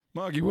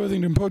Marky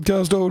Worthington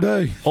podcast all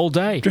day. All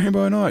day. Dream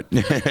by night.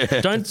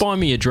 Don't buy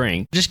me a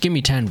drink. Just give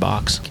me $10.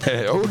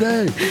 All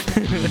day.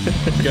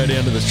 Go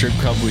down to the strip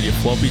club with your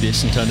floppy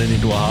disk and turn it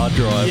into a hard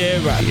drive.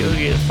 Yeah, right. You'll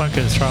get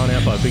fucking thrown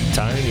out by Big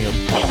Tony.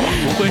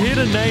 We're here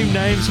to name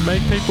names and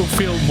make people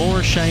feel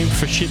more ashamed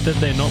for shit that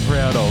they're not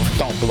proud of.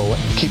 Don't blow it.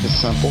 Keep it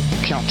simple.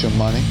 Count your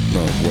money.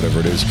 No, whatever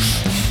it is.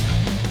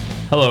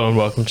 Hello and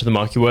welcome to the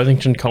Marky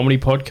Worthington Comedy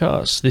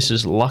Podcast. This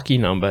is lucky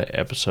number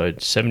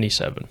episode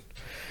 77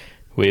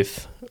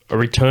 with a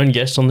return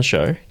guest on the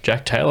show,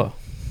 Jack Taylor.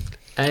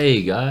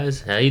 Hey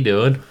guys, how you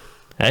doing?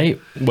 Hey,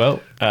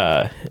 well,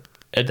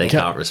 They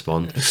can't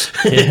respond.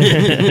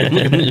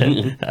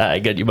 I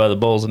got you by the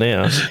balls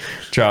now.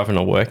 Driving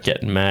to work,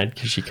 getting mad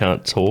because you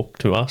can't talk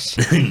to us.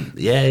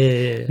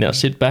 Yeah. Now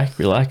sit back,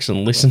 relax,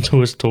 and listen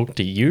to us talk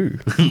to you.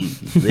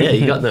 Yeah,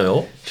 you got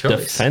no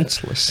choice.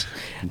 Defenseless.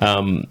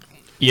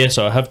 Yeah,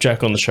 so I have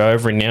Jack on the show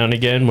every now and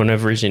again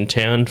whenever he's in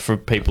town. For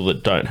people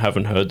that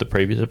haven't heard the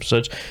previous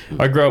episodes,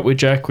 I grew up with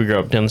Jack. We grew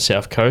up down the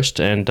south coast,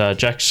 and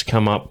Jack's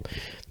come up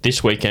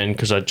this weekend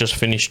because I just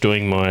finished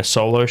doing my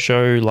solo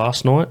show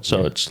last night.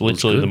 So it's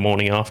literally the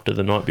morning after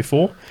the night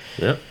before.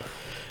 Yep.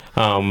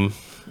 The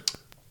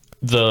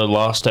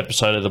last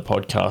episode of the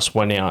podcast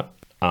went out.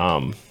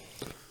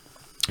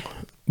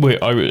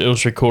 It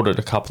was recorded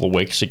a couple of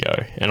weeks ago,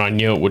 and I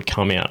knew it would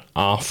come out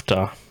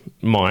after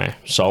my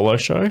solo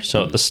show.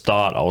 So at the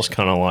start, I was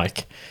kind of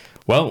like,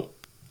 well,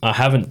 I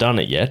haven't done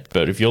it yet,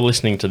 but if you're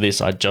listening to this,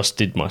 I just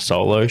did my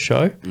solo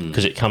show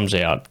because it comes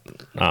out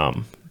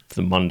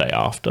the Monday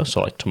after,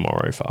 so like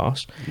tomorrow for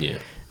us. Yeah.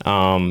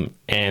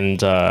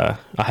 And I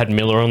had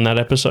Miller on that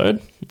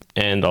episode,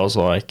 and I was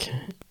like,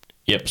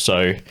 yep,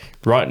 so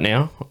right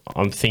now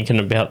I'm thinking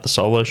about the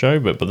solo show,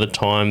 but by the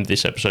time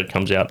this episode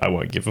comes out, I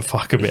won't give a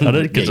fuck about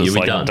it because it's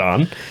like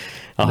done.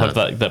 I'll have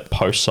that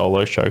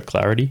post-solo show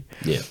clarity.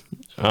 Yeah.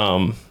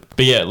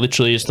 But yeah,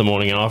 literally it's the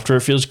morning after.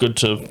 It feels good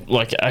to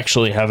like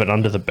actually have it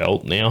under the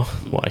belt now.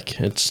 Like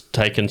it's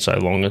taken so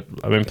long.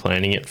 I've been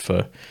planning it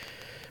for,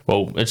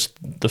 well, it's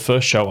the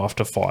first show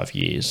after 5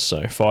 years.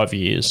 So 5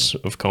 years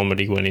of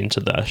comedy went into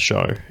that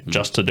show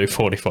just to do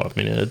 45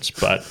 minutes.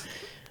 But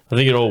I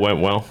think it all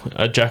went well.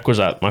 Jack was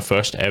at my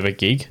first ever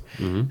gig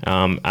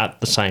at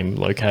the same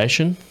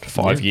location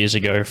 5 years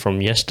ago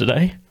from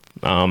yesterday.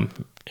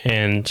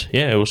 And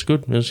yeah, it was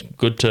good. It was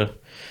good to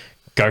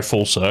go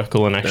full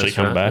circle and actually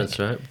come back. That's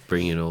right.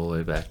 Bring it all the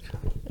way back.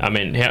 I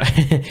mean,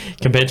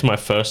 compared to my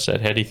first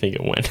set, how do you think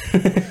it went?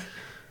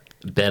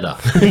 Better.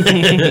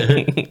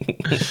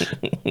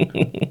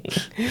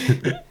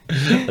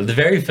 The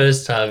very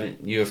first time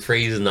you were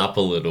freezing up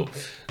a little.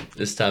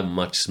 This time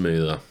much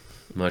smoother.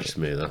 Much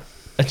smoother.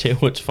 I tell you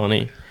what's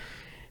funny.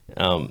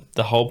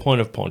 The whole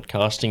point of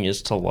podcasting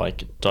is to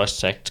like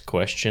dissect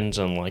questions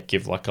and like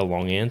give like a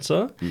long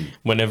answer.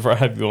 Whenever I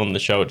have you on the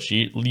show, it's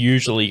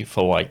usually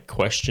for like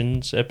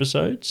questions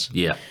episodes.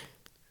 Yeah.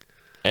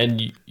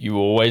 And you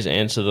always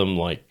answer them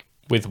like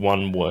with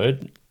one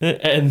word.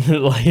 And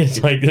like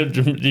it's like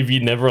if you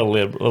never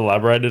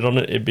elaborated on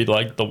it, it'd be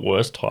like the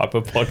worst type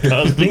of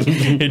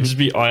podcasting. It'd just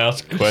be I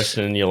ask a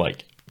question and you're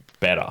like,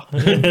 better.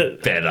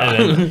 Better.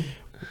 And then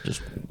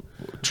just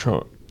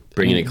try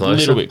Bringing it closer. A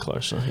little bit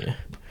closer, yeah.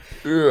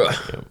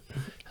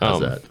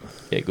 How's that?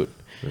 Yeah, good.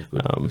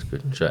 That's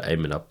good. Should I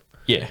aim it up?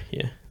 Yeah.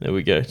 There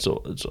we go. It's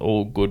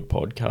all good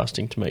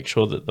podcasting to make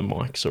sure that the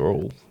mics are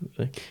all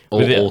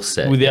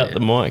set. Without the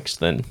mics,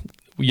 then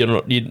you're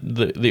not.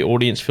 The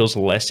audience feels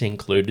less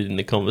included in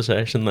the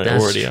conversation they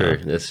already are.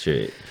 That's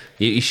true.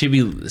 You should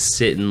be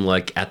sitting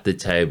like at the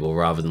table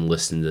rather than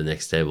listening to the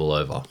next table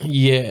over.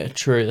 Yeah,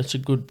 true. That's a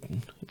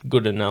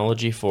good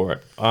analogy for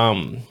it.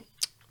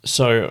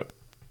 So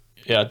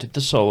yeah, I did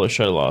the solo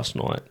show last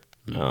night.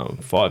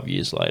 5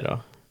 years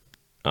later,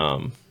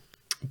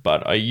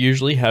 but I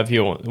usually have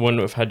you on when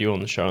we've had you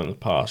on the show in the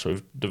past.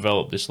 We've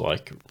developed this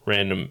like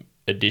random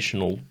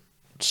additional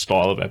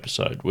style of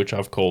episode, which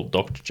I've called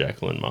Dr.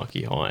 Jekyll and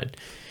Marky Hyde,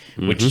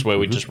 which is where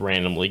we just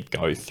randomly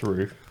go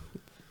through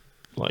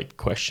like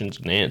questions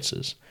and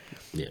answers.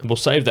 Yeah. We'll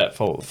save that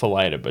for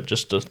later, but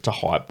just to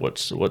hype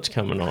what's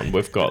coming on.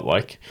 We've got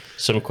like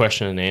some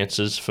question and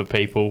answers for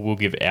people. We'll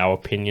give our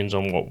opinions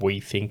on what we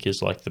think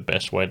is like the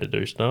best way to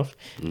do stuff.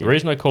 The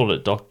reason I called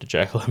it Dr.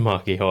 Jekyll and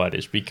Marky Hyde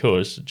is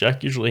because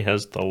Jack usually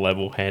has the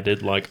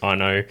level-headed, like I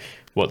know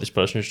what this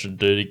person should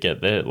do to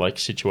get their like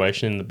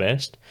situation in the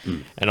best,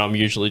 and I'm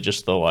usually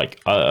just the like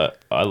I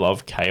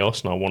love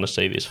chaos and I want to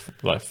see this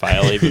like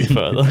fail even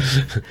further.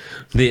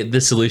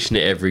 The solution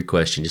to every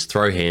question: just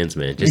throw hands,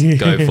 man. Just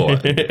go for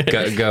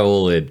it. Go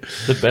all in.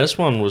 The best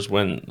one was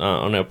when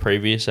on our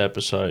previous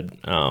episode,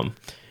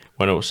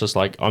 when it was just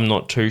like I'm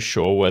not too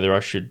sure whether I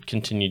should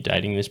continue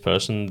dating this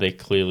person. They're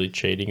clearly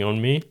cheating on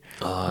me.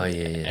 Oh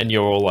yeah. And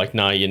you're all like,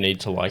 no, you need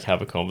to like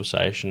have a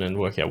conversation and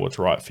work out what's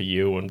right for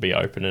you and be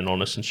open and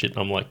honest and shit. And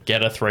I'm like,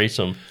 get a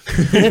threesome.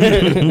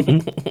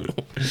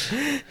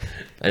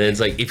 And it's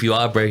like, if you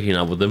are breaking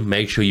up with them,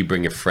 make sure you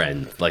bring a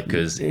friend, like,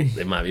 because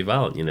they might be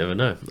violent. You never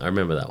know. I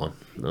remember that one.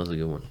 That was a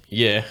good one.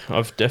 Yeah,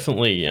 I've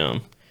definitely,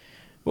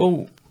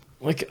 well,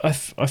 like I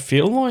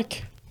feel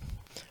like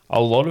a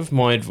lot of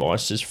my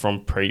advice is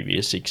from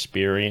previous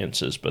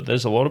experiences, but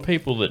there's a lot of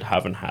people that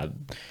haven't had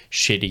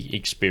shitty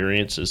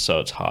experiences,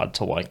 so it's hard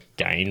to like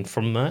gain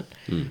from that.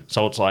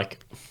 So it's like,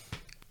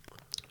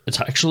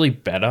 it's actually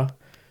better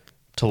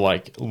to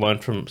like learn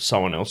from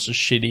someone else's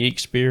shitty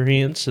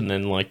experience, and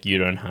then like you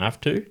don't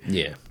have to.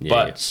 Yeah.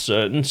 But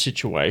certain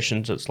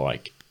situations, it's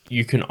like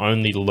you can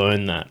only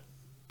learn that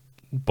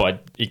by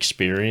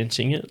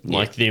experiencing it.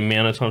 Like the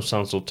amount of times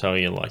someone will tell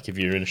you, like if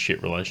you're in a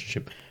shit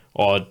relationship,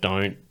 oh,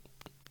 don't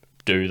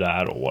do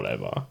that or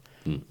whatever.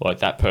 Like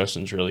that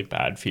person's really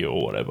bad for you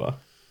or whatever.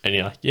 And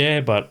you're like, yeah,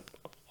 but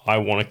I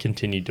want to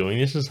continue doing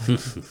this. It's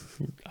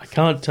like, I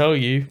can't tell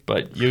you,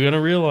 but you're going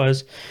to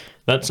realize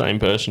that same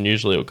person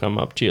usually will come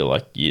up to you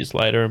like years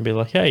later and be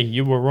like, hey,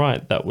 you were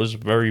right. That was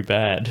very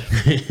bad.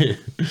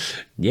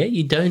 Yeah,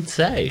 you don't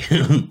say.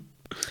 So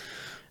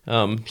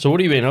what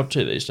have you been up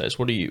to these days?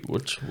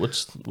 What's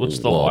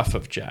the life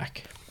of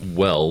Jack?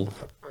 Well,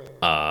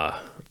 I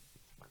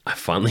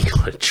finally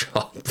got a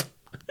job.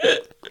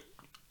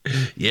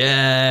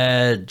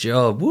 Yeah,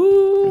 job.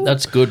 Woo!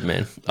 That's good,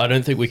 man. I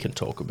don't think we can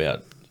talk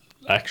about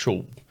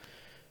actual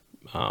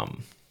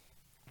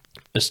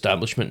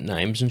establishment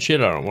names and shit.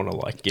 I don't want to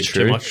like give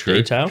too much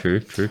detail. True.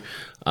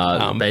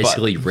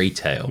 Basically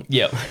retail.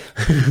 Yeah,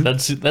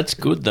 that's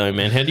good though,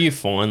 man. How do you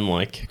find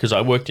like? Because I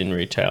worked in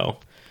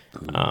retail,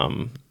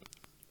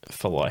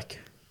 for like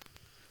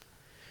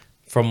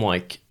from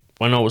like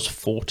when I was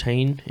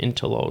 14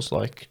 until I was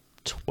like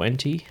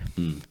 20.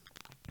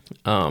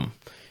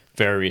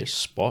 Various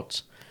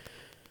spots.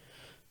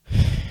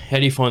 How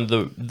do you find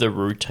the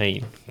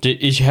routine?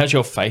 How's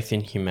your faith in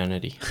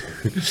humanity?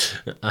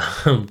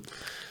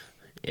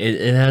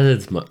 It has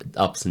its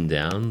ups and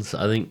downs.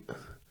 I think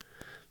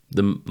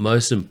the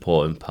most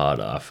important part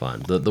I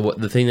find,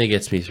 the thing that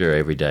gets me through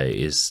every day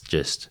is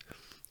just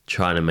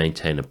trying to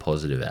maintain a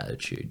positive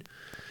attitude.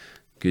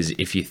 Because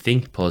if you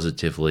think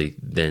positively,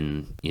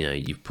 then, you know,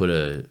 you put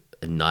a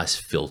nice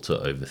filter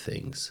over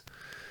things.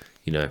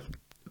 You know,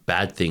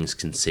 bad things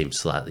can seem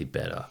slightly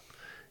better.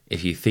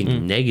 If you think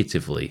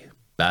negatively,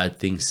 bad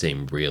things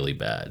seem really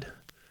bad.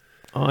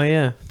 Oh,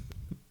 yeah.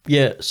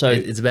 Yeah, so...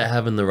 It's about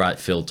having the right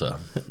filter.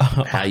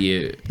 How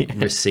you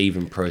receive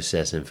and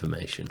process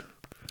information.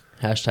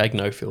 Hashtag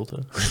no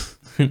filter.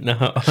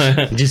 No.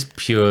 Just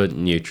pure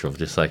neutral.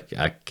 Just like,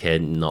 I care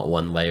not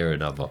one way or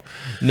another.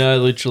 No,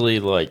 literally,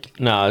 like...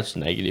 No, it's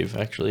negative,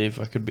 actually, if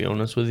I could be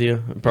honest with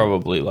you.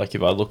 Probably, like,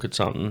 if I look at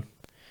something...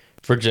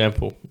 For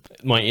example,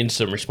 my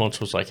instant response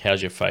was like,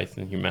 how's your faith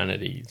in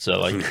humanity? So,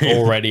 like,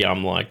 already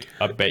I'm like,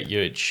 I bet you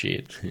it's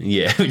shit.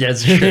 Yeah,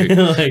 that's true.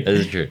 Like,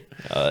 that's true.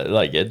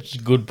 Like, it's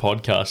good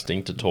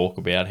podcasting to talk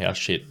about how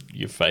shit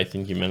your faith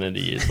in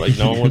humanity is. Like,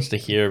 no one wants to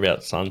hear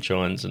about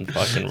sunshines and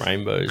fucking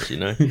rainbows, you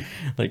know?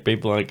 Like,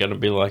 people aren't going to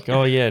be like,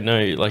 oh, yeah,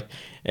 no, like...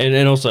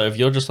 And also, if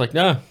you're just like,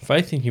 no,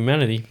 faith in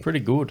humanity,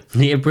 pretty good.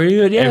 Yeah, pretty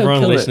good, yeah.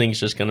 Everyone listening's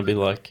just going to be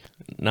like,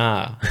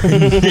 nah.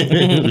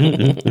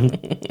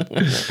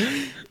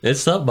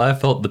 It's not my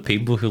fault the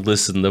people who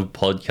listen to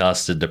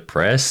podcasts are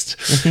depressed.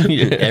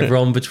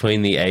 Everyone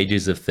between the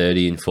ages of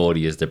 30 and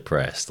 40 is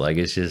depressed. Like,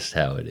 it's just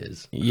how it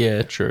is.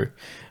 Yeah, true.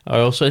 I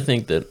also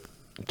think that,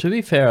 to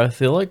be fair, I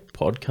feel like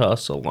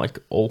podcasts are like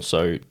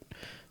also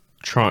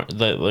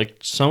like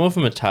some of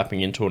them are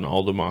tapping into an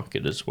older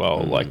market as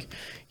well. Like,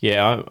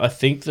 yeah, I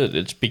think that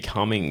it's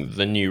becoming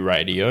the new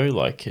radio.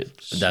 Like,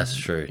 it's... That's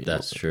true.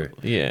 That's true.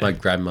 Yeah. My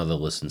grandmother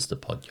listens to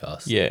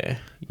podcasts. Yeah.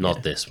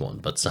 Not this one,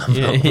 but some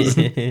others.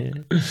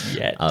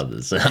 Yet.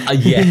 Others.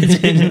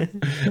 Yet.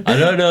 I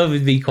don't know if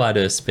it'd be quite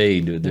her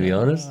speed, to be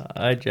honest.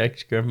 Hi,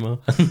 Jack's grandma.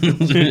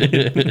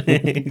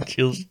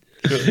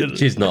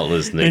 She's not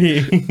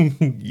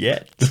listening.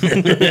 Yet.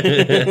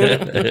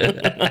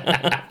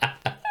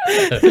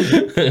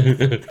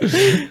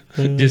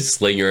 Just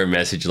sling her a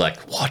message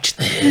like, watch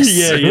this.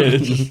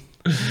 Yeah.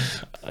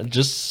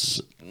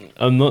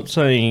 I'm not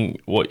saying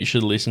what you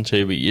should listen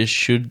to, but you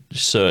should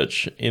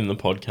search in the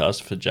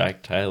podcast for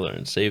Jack Taylor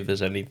and see if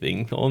there's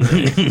anything on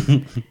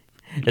there.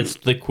 It's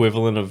the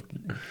equivalent of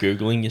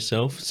Googling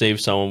yourself. See if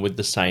someone with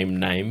the same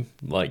name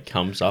like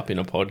comes up in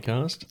a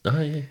podcast. Oh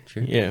yeah,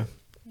 true. Yeah.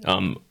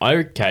 I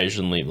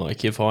occasionally,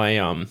 like, if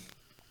I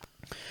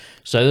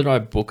say that I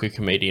book a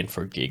comedian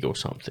for a gig or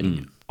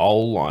something,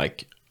 I'll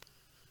like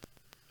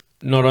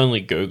not only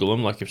Google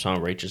them, like if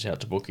someone reaches out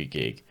to book a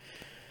gig,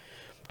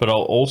 but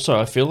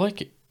I feel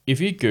like if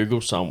you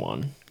Google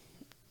someone,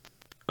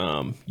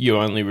 you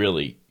only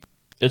really,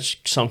 it's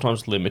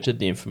sometimes limited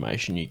the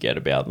information you get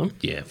about them.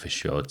 Yeah, for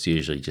sure. It's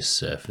usually just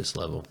surface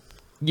level.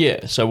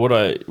 Yeah, so what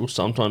I will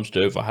sometimes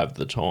do if I have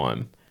the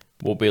time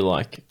will be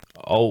like,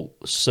 I'll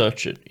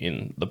search it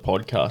in the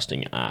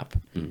podcasting app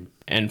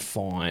and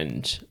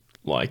find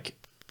like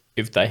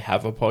if they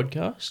have a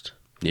podcast.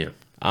 Yeah.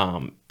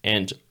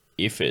 And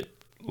if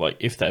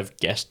they've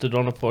guested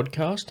on a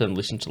podcast and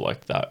listened to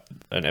like that,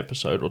 an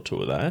episode or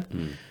two of that,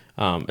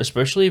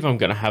 especially if I'm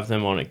going to have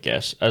them on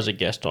as a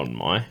guest on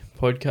my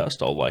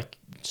podcast, I'll like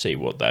see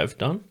what they've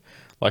done.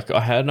 Like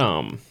I had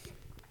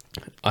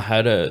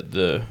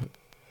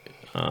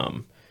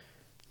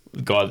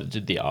the guy that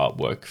did the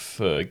artwork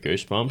for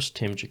Goosebumps,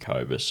 Tim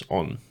Jacobus,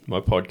 on my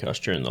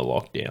podcast during the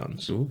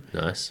lockdowns. Ooh,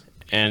 nice.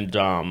 And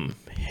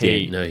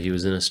He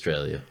was in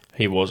Australia.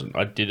 he wasn't.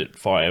 I did it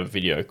via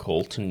video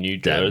call to New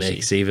That Jersey.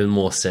 makes even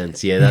more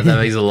sense. Yeah, that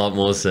makes a lot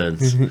more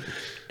sense.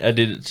 I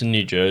did it to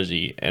New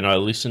Jersey, and I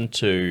listened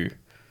to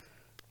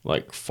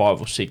like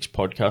 5 or 6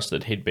 podcasts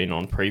that he'd been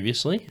on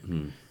previously,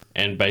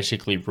 and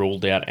basically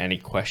ruled out any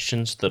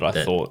questions that I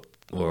thought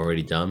We're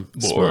already done.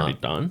 were Smart. already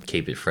done.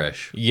 Keep it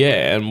fresh.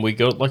 Yeah, and we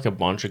got like a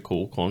bunch of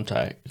cool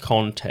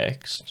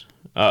context.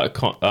 Yeah,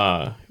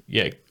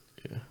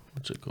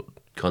 what's it called?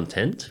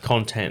 Content?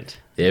 Content.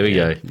 There we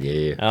go.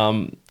 Yeah.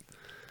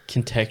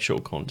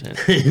 Contextual content.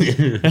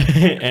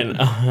 And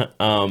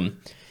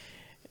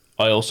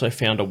I also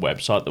found a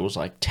website that was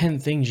like 10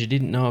 things you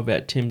didn't know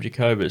about Tim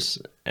Jacobus,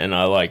 and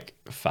I like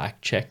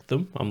fact checked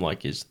them. I'm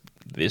like, is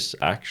this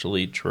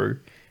actually true?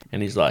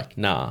 And he's like,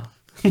 nah.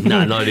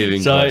 No, not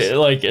even So close.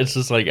 like, it's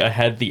just like I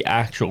had the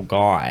actual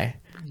guy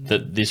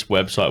that this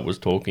website was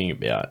talking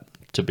about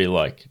to be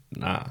like,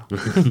 nah.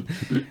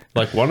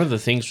 Like, one of the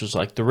things was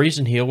like, the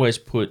reason he always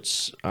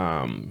puts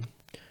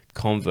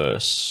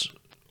Converse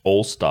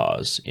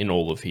All-Stars in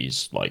all of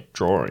his like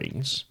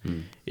drawings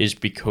is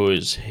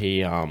because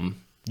he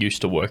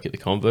used to work at the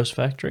Converse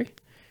factory,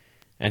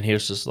 and he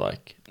was just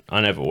like, I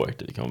never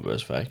worked at the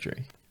Converse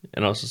factory.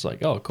 And I was just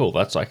like, oh, cool,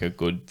 that's like a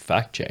good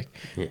fact check.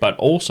 Yeah. But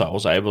also I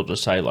was able to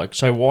say, like,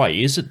 so why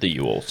is it that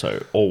you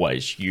also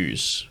always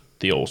use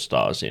the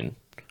All-Stars in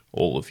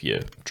all of your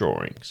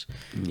drawings?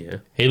 Yeah.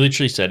 He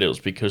literally said it was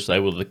because they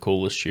were the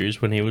coolest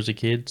shoes when he was a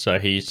kid, so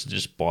he used to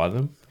just buy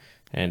them.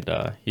 And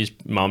his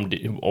mum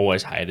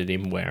always hated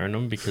him wearing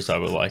them because they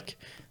were like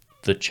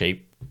the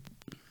cheap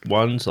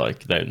ones,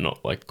 like they're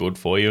not like good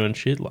for you and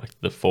shit, like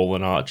the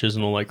Fallen Arches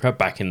and all that crap.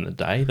 Back in the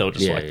day, they were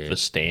just the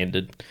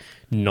standard,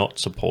 not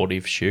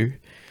supportive shoe,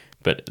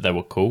 but they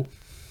were cool.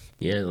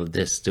 Yeah,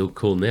 they're still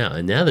cool now,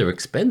 and now they're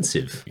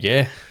expensive.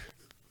 Yeah.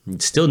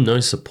 Still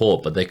no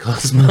support, but they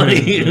cost money.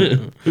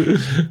 You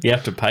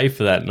have to pay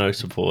for that, no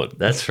support.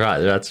 That's right.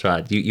 That's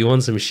right. You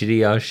want some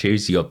shitty ass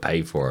shoes, you got to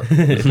pay for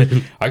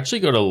it. I actually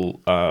got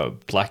a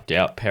blacked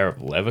out pair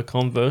of leather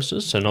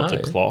Converses, so not the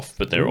cloth,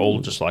 but they're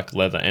all just like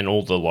leather, and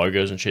all the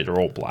logos and shit are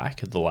all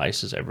black, the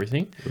laces,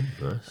 everything.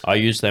 Nice. I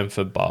use them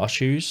for bar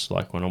shoes,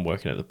 like when I'm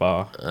working at the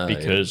bar,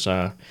 because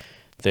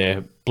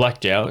they're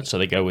blacked out, so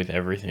they go with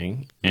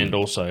everything, and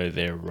also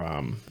they're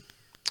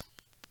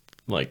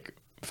like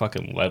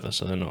fucking leather,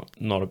 so they're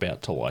not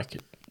about to like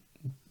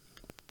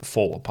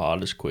fall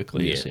apart as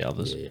quickly as the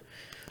others. Yeah.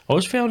 I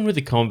always found with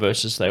the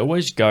Converses, they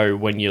always go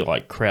when you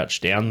like crouch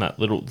down, the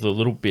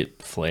little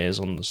bit flares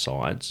on the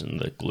sides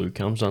and the glue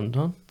comes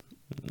undone,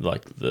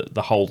 like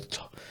the whole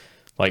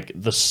like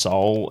the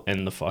sole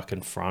and the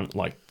fucking front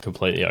like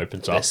completely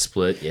opens up.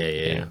 Split.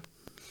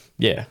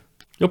 Yeah.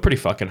 You're pretty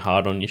fucking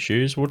hard on your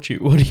shoes. What's your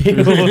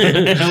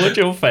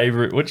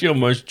favorite? What's your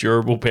most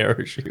durable pair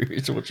of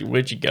shoes?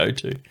 Where'd you go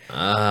to?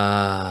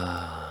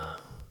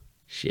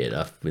 Shit,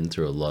 I've been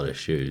through a lot of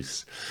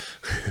shoes.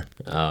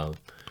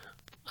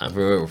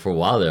 For a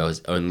while there, I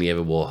was only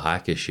ever wore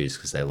hiker shoes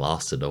because they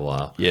lasted a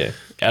while. Yeah,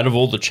 out of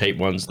all the cheap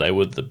ones, they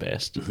were the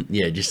best.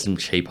 Yeah, just some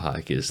cheap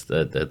hikers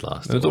that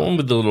lasted. The one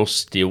with the little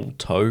steel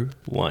toe,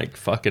 like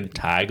fucking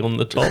tag on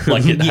the top,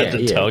 like it had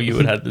to tell you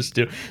it had the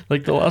steel.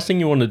 Like the last thing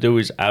you want to do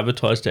is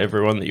advertise to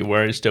everyone that you're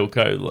wearing steel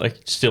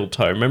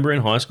toe. Remember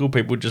in high school,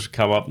 people would just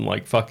come up and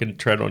like fucking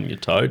tread on your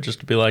toe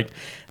just to be like,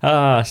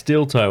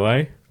 steel toe,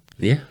 eh?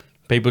 Yeah.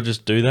 People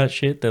just do that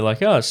shit. They're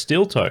like,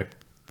 steel toe.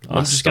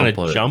 I'm just going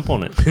to jump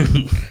on it.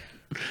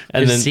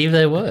 And then see if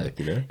they work,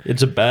 you know?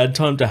 It's a bad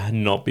time to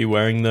not be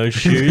wearing those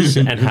shoes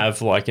and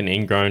have like an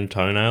ingrown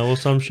toenail or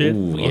some shit.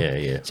 Ooh,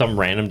 yeah. Some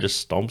random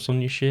just stomps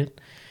on your shit.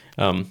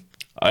 I'm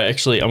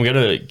going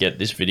to get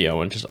this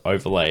video and just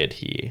overlay it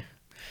here.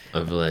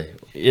 Overlay.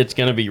 It's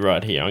going to be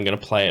right here. I'm going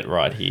to play it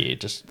right here.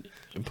 Just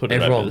put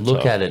it Everyone, over the look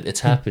top. at it. It's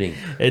happening.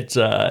 It's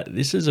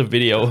this is a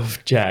video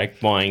of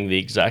Jack buying the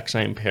exact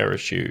same pair of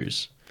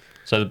shoes.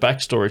 So the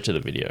backstory to the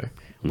video.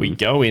 We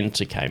go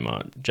into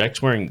Kmart. Jack's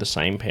wearing the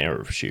same pair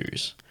of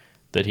shoes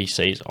that he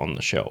sees on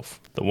the shelf.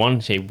 The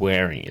ones he's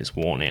wearing is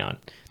worn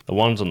out. The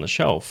ones on the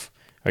shelf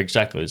are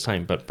exactly the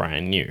same, but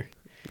brand new.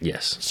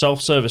 Yes.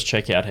 Self-service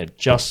checkout had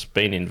just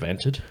been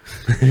invented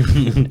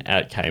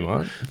at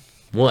Kmart.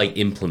 More like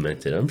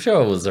implemented. I'm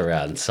sure it was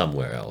around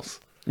somewhere else.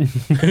 No,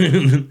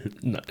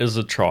 it was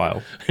a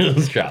trial. It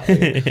was trial.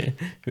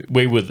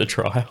 We were the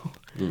trial.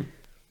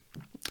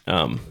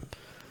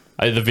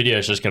 The video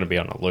is just going to be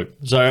on a loop,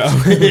 so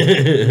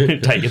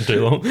taking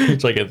too long.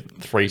 It's like a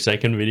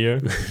 3-second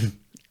video.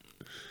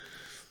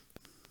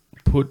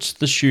 Puts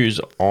the shoes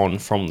on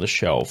from the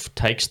shelf,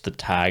 takes the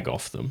tag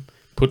off them,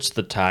 puts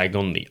the tag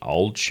on the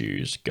old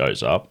shoes,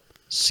 goes up,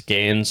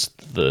 scans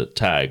the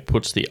tag,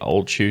 puts the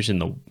old shoes in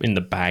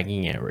the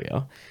bagging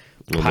area,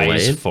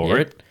 pays for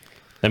it,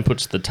 then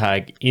puts the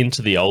tag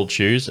into the old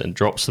shoes and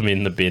drops them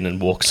in the bin and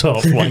walks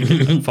off like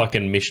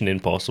fucking Mission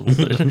Impossible.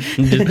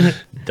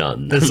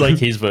 Done. It's like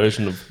his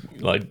version of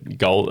like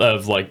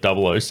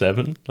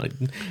 007. Like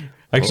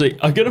Actually,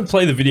 I'm going to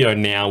play the video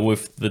now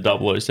with the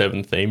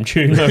 007 theme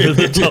tune over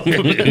the top of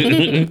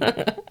it.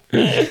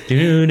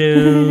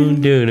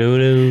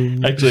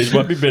 Do-do-do-do-do-do. Actually, it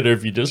might be better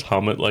if you just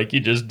hum it like you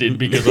just did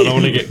because I don't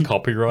want to get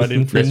copyright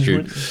That's true.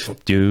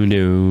 infringement.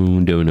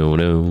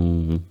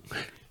 Do-do-do-do-do.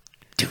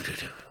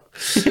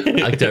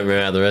 I don't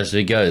remember how the rest of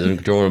it goes. I'm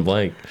drawing a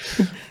blank.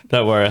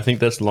 Don't worry, I think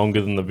that's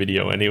longer than the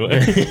video anyway.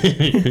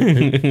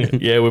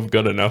 Yeah, we've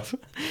got enough.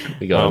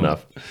 We got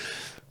enough.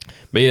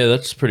 But yeah,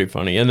 that's pretty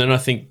funny. And then I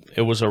think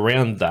it was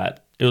around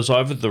that. It was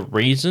either the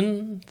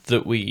reason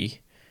that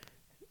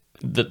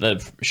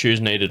the shoes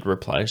needed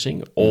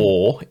replacing,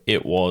 or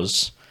it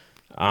was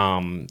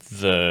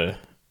the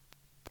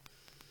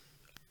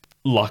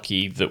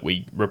lucky that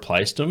we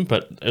replaced them.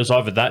 But it was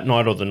either that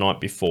night or the night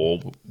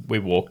before we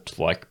walked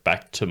like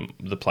back to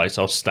the place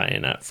I was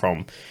staying at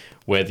from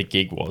where the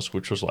gig was,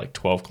 which was like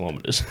 12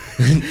 kilometers.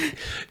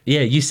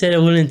 Yeah, you said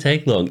it wouldn't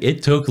take long.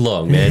 It took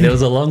long, man. It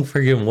was a long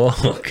friggin'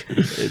 walk.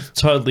 It's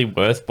totally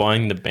worth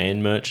buying the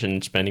band merch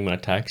and spending my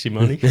taxi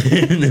money.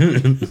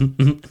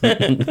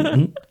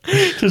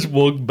 Just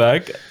walk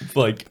back,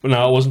 like,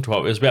 no, it wasn't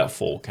 12, it was about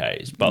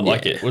 4Ks, but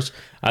like Yeah. it was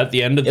at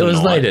the end of the It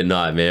was night. late at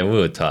night, man. We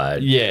were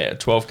tired. Yeah,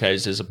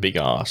 12Ks is a big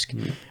ask.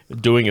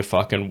 Doing a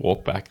fucking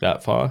walk back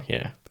that far,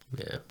 yeah.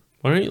 Yeah.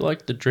 Why don't you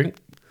like the drink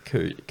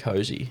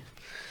cozy?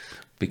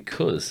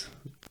 Because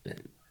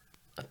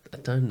I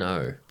don't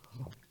know.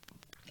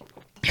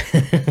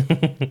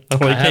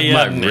 I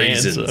have my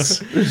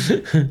reasons.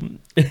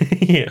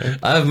 Yeah.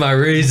 I have my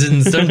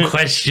reasons. Don't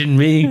question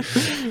me.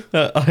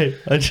 I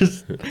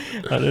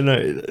don't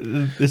know.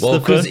 It's Well, the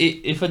because first...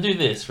 if I do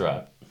this,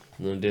 right,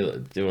 I'm going to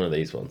do one of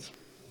these ones.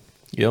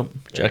 Yep.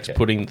 Jack's Okay.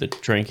 putting the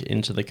drink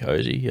into the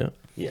cozy, yeah.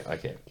 Yeah,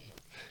 okay.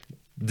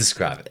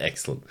 Describe it.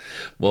 Excellent.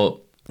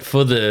 Well,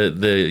 for the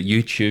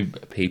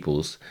YouTube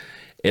peoples,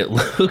 it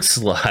looks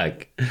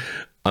like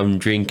I'm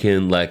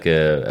drinking like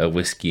a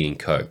whiskey and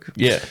Coke.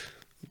 Yeah.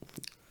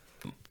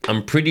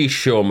 I'm pretty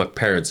sure my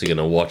parents are going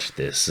to watch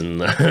this,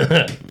 and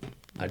I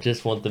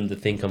just want them to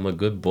think I'm a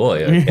good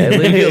boy, okay?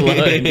 Leave me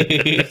alone.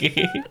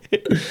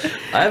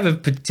 I have a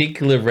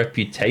particular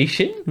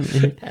reputation,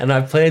 and I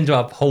plan to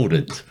uphold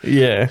it.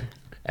 Yeah.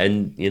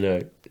 And, you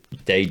know,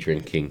 day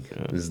drinking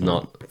is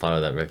not part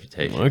of that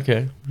reputation.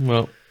 Okay.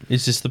 Well,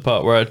 is this the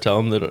part where I tell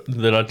them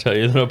that I tell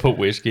you that I put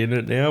whiskey in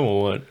it now,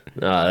 or what?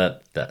 No,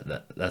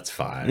 that's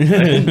fine.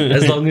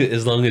 as long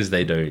as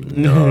they don't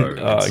know.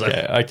 Oh, It's like-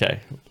 okay.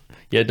 Okay.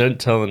 Yeah, don't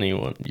tell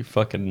anyone, you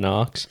fucking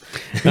narcs.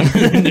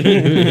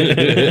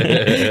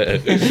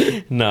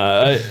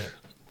 No,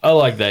 I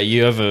like that.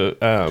 You have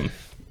a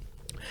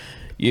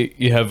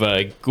you have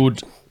a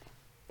good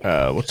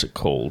what's it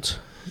called?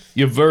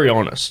 You're very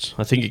honest.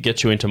 I think it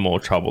gets you into more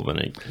trouble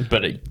than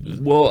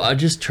Well, I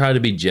just try to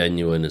be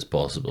genuine as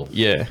possible.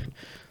 yeah.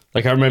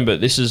 Like I remember,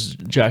 this is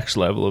Jack's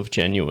level of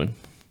genuine.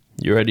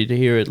 You ready to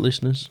hear it,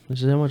 listeners?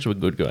 This is how much of a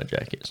good guy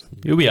Jack is.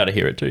 You'll be able to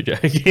hear it too,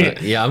 Jack.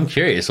 Yeah, I'm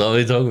curious. What are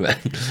we talking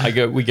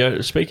about? We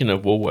go. Speaking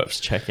of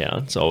Woolworths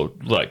checkouts, I'll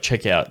like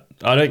check out.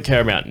 I don't care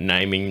about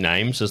naming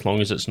names as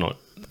long as it's not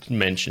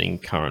mentioning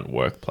current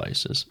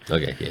workplaces.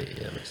 Okay,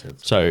 yeah, makes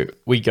sense. So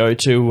we go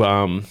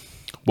to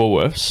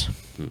Woolworths.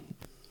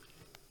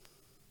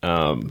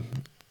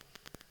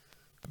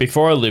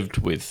 Before I lived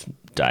with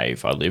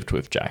Dave, I lived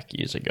with Jack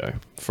years ago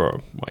for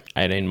like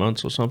 18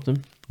 months or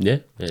something. Yeah.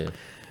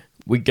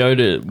 We go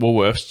to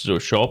Woolworths to do a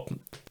shop,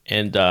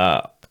 and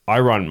I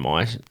run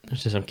my.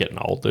 Since I'm getting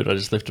old, dude, I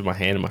just lifted my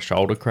hand and my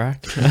shoulder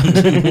cracked. What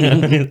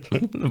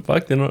the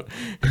fuck? They're not.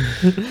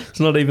 It's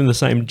not even the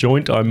same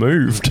joint I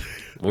moved.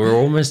 We're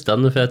almost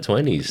done with our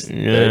 20s.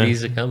 Yeah.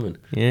 30s are coming.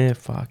 Yeah,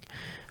 fuck.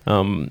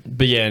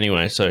 But yeah,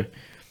 anyway, so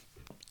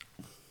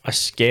I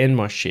scanned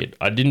my shit.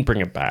 I didn't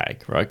bring a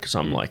bag, right? Because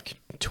I'm like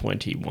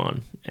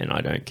 21 and I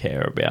don't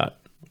care about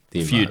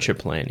The future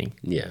planning.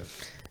 Yeah.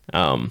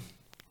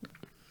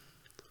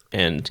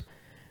 And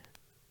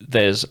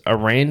there's a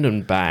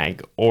random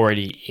bag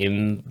already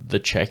in the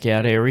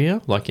checkout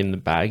area, like in the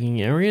bagging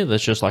area.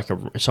 There's just like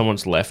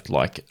someone's left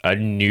like a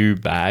new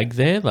bag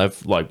there.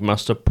 They've like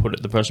must have put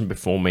it. The person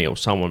before me or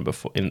someone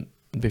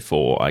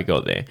before I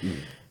got there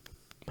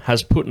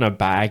has put in a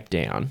bag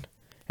down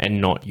and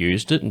not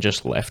used it and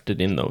just left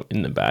it in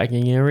the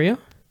bagging area.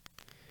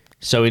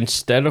 So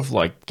instead of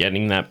like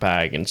getting that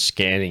bag and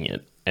scanning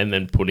it and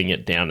then putting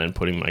it down and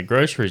putting my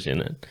groceries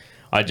in it,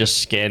 I just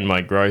scan my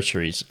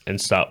groceries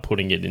and start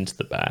putting it into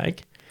the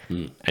bag.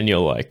 And you're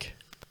like,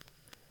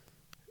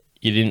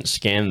 you didn't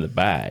scan the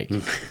bag.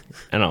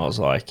 And I was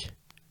like,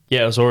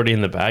 yeah, it was already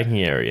in the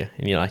bagging area.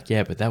 And you're like,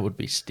 yeah, but that would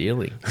be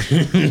stealing.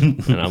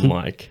 And I'm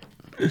like,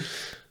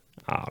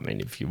 I mean,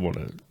 if you want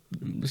to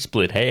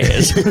split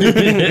hairs.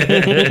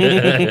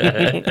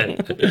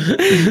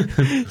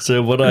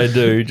 So what I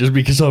do, just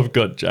because I've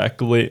got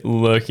Jack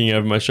lurking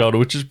over my shoulder,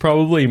 which is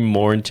probably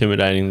more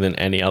intimidating than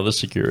any other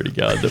security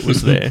guard that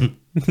was there.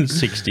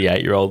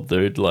 68-year-old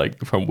dude like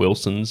from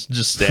Wilson's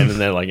just standing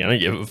there like, I don't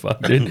give a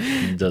fuck,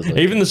 dude. Does look-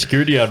 Even the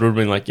security guard would have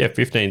been like, yeah,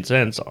 15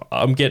 cents.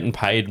 I'm getting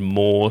paid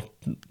more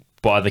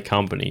by the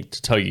company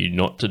to tell you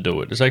not to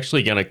do it. It's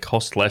actually going to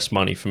cost less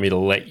money for me to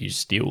let you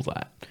steal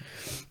that.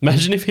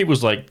 Imagine if he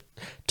was like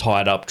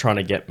tied up trying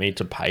to get me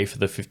to pay for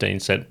the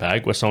 15-cent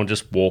bag where someone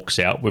just walks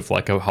out with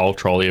like a whole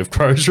trolley of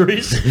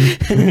groceries.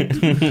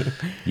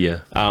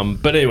 Yeah.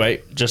 But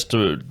anyway, just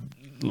to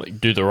like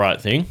do the right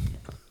thing,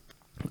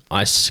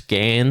 I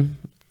scan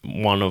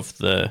one of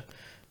the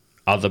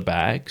other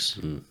bags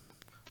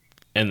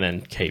and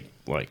then keep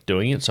like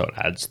doing it so it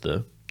adds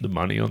the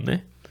money on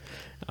there.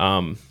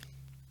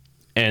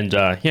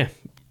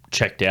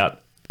 Checked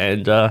out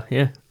and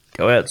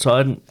go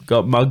outside and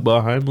got mugged by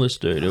a homeless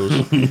dude. It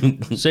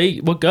was see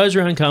what goes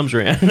around comes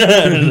around.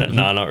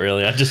 No, not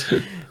really. I just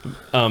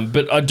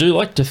but I do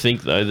like to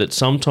think though that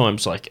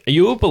sometimes, like, are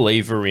you a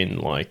believer in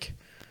like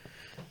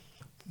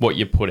what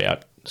you put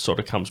out sort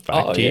of comes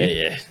back to you?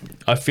 Yeah.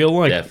 I feel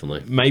like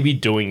Definitely. maybe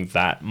doing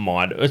that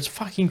it's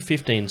fucking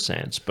 15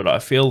 cents, but I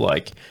feel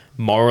like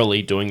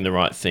morally doing the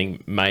right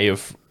thing may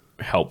have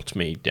helped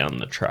me down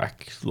the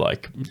track,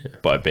 like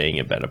by being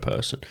a better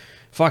person.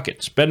 Fuck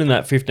it, spending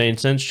that 15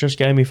 cents just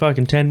gave me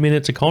fucking 10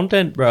 minutes of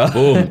content, bro.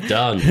 Boom,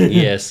 done.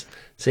 Yes.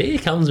 See,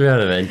 it comes around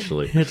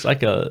eventually. It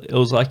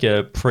was like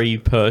a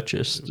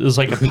pre-purchase. It was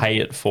like a pay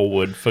it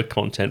forward for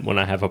content when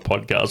I have a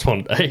podcast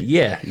one day.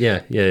 Yeah,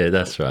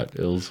 that's right.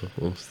 It was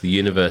the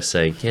universe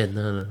saying, yeah,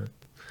 no.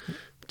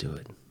 Do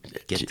it.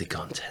 Get the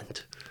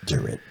content.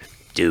 Do it.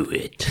 Do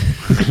it.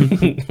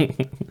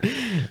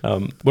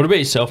 What about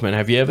yourself, man?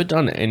 Have you ever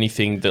done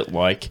anything that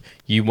like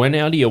you went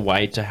out of your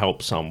way to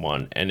help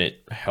someone and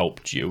it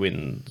helped you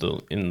in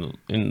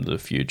the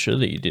future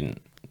that you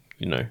didn't,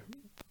 that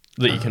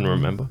you can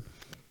remember?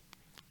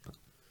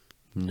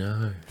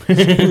 No.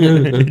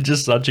 You're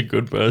just such a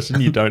good person.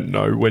 You don't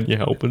know when you're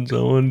helping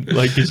someone.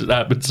 Like, because it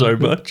happens so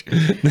much.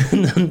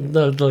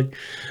 No, like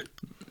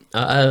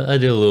I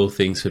do little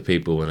things for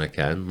people when I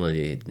can,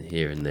 like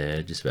here and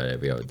there, just about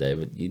every other day.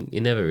 But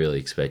you never really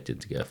expect it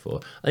to go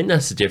for. I think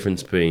that's the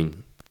difference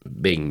between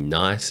being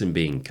nice and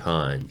being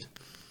kind.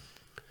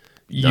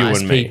 You Nice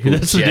and me. people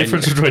That's the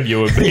difference between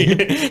you and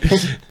me.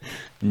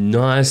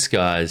 Nice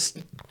guys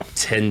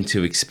tend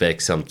to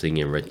expect something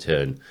in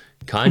return.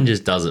 Kind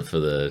just does it for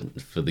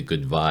the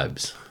good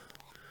vibes.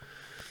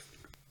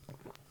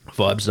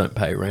 Vibes don't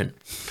pay rent.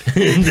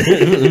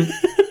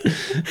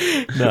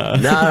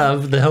 Nah,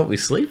 they help me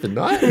sleep at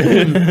night.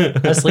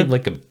 I sleep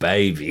like a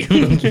baby.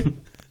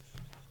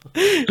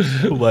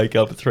 Wake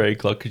up at 3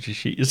 o'clock because you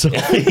shit yourself.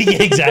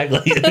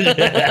 Exactly.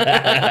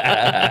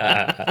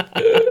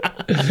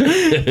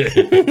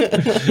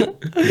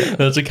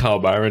 That's a Carl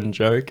Barron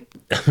joke.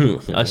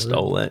 I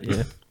stole that.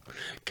 Yeah.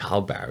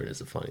 Carl Barron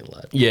is a funny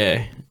lad.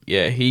 Yeah.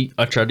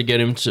 I tried to get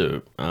him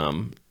to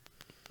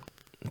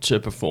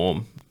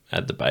perform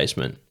at the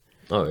Basement.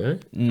 Oh, really?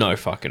 No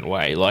fucking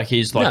way. Like,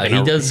 he's like... No,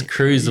 he does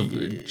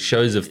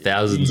shows of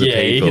thousands of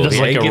people. Yeah, he does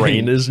like ain't giving-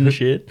 arenas and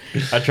shit.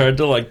 I tried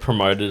to like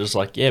promote it as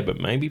like, yeah, but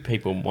maybe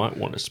people might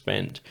want to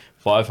spend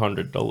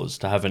 $500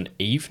 to have an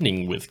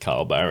evening with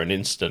Carl Barron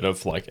instead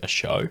of like a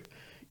show.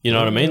 You know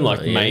what I mean?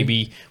 Like, yeah.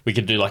 maybe we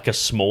could do like a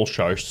small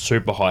show,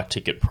 super high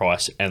ticket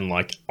price, and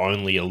like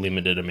only a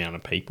limited amount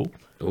of people.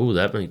 Oh,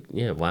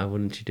 why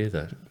wouldn't you do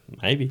that?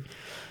 Maybe.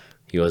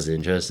 He wasn't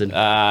interested.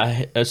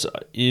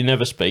 You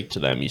never speak to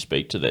them, you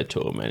speak to their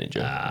tour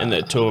manager. And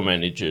their tour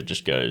manager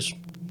just goes,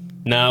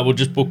 nah, we'll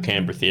just book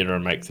Canberra Theatre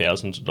and make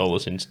thousands of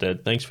dollars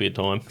instead. Thanks for your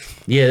time.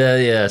 Yeah,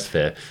 that's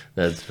fair.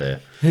 That's fair.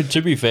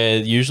 To be fair,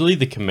 usually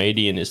the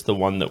comedian is the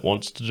one that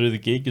wants to do the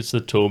gig. It's the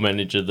tour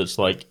manager that's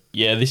like,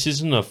 yeah, this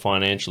isn't a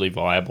financially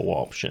viable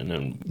option.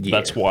 And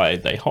that's why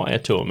they hire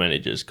tour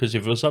managers. Because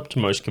if it was up to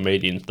most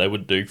comedians, they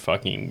would do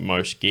fucking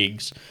most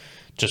gigs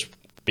just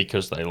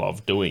because they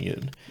love doing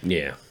it.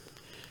 Yeah.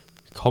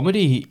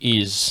 Comedy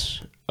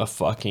is a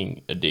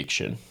fucking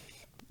addiction.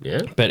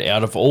 Yeah. But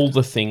out of all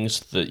the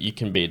things that you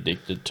can be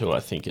addicted to, I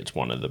think it's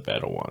one of the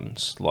better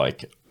ones.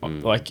 Like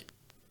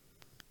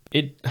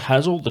it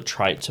has all the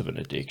traits of an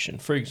addiction.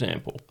 For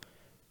example,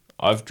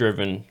 I've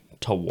driven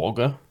to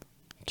Wagga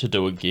to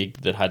do a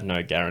gig that had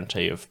no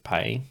guarantee of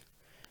paying,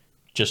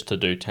 just to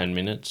do 10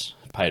 minutes,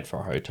 paid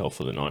for a hotel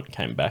for the night,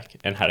 came back,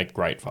 and had a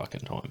great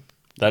fucking time.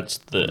 That's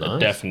the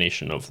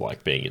definition of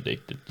like being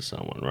addicted to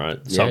someone, right?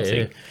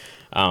 Yeah.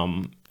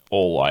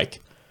 Or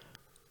like,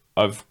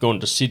 I've gone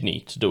to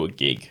Sydney to do a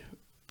gig,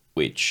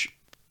 which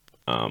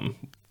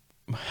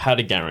had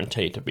a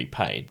guarantee to be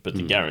paid, but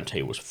the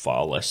guarantee was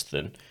far less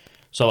than...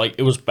 So, like,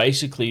 it was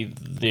basically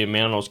the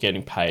amount I was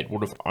getting paid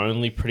would have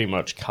only pretty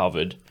much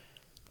covered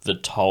the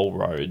toll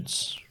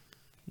roads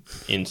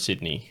in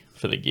Sydney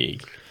for the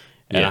gig.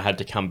 And I had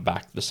to come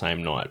back the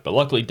same night. But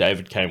luckily,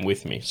 David came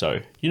with me.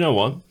 So, you know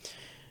what?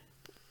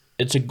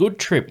 It's a good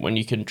trip when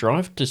you can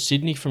drive to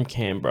Sydney from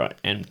Canberra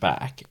and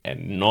back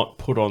and not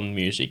put on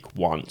music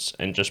once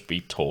and just be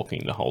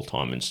talking the whole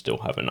time and still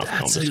have enough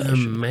That's conversation. an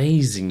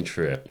amazing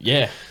trip.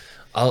 Yeah.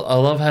 I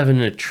love having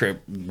a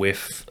trip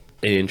with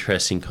an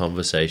interesting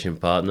conversation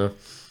partner.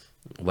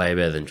 Way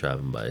better than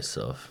traveling by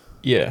yourself.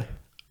 Yeah.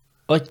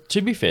 Like,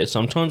 to be fair,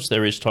 sometimes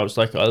there is times,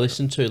 like, I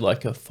listen to,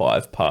 like, a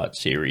 5-part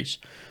series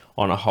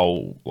on a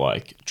whole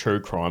like true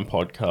crime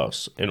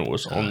podcast, and it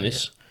was on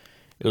this.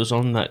 It was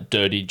on that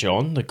Dirty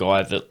John, the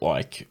guy that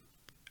like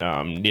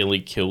nearly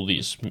killed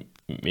his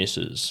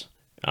missus,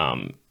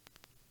 and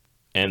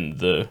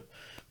the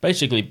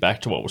basically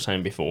back to what we were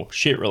saying before.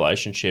 Shit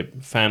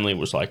relationship. Family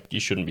was like, you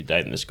shouldn't be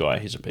dating this guy.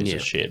 He's a piece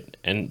of shit.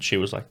 And she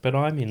was like, but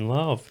I'm in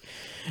love.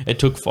 It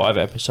took 5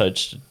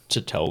 episodes to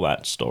tell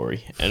that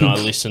story, and I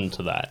listened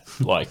to that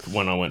like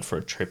when I went for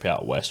a trip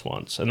out west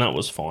once, and that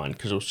was fine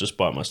because it was just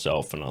by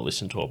myself, and I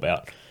listened to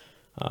about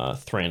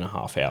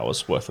 3.5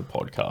 hours worth of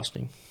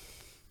podcasting.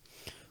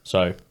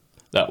 So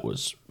that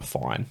was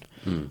fine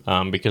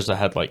because they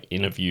had like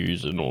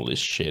interviews and all this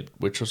shit,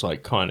 which was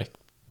like kind of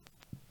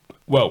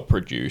well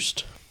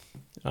produced.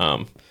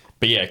 But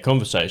yeah,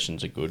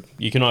 conversations are good.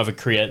 You can either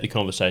create the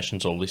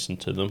conversations or listen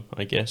to them,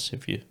 I guess,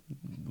 if you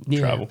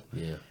travel.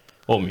 Yeah.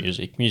 Or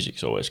music.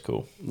 Music's always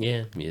cool.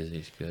 Yeah,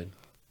 music's good.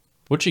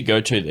 What you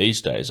go to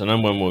these days? I know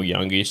when we were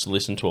younger, we used to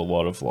listen to a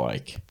lot of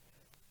like,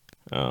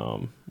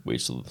 we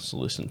used to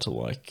listen to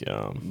like,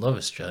 Love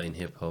Australian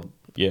hip hop.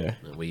 yeah,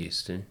 We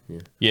used to.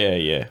 Yeah.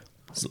 yeah.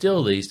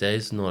 Still these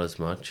days, not as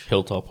much.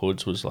 Hilltop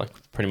Hoods was like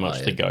pretty much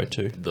Oh, the yeah.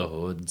 go-to. The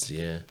Hoods,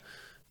 yeah.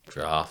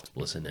 Draft,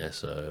 Bliss and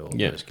SO, all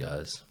Yeah. those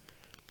guys.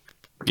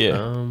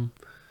 Yeah,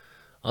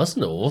 I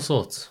listen to all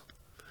sorts.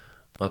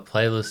 My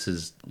playlist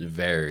is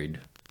varied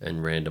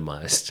and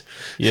randomized.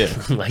 yeah.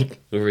 Like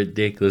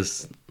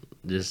ridiculous,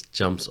 just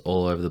jumps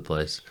all over the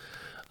place.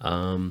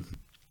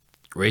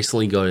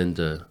 Recently got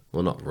into,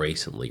 well, not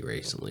recently,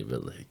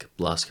 but like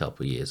last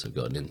couple of years I've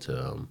gotten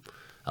into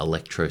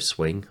electro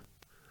swing.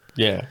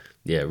 Yeah.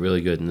 Yeah, really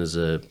good. And there's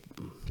a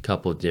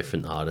couple of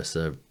different artists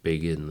that are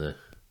big in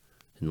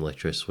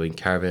electro swing.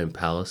 Caravan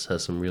Palace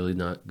has some really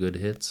not good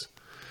hits.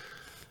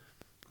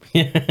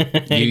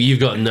 You've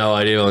got no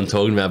idea what I'm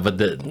talking about,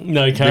 but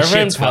No,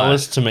 Caravan shit's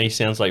Palace to me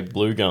sounds like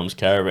Blue Gum's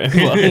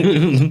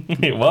Caravan.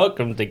 Like,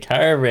 welcome to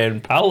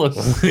Caravan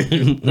Palace.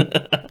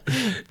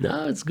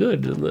 no, it's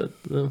good.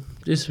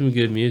 Just some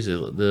good music.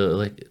 The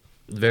like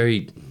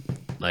very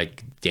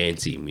like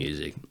dancey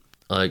music.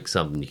 I like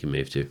something you can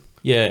move to.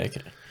 Yeah,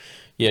 okay.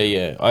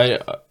 Yeah. I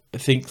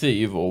think that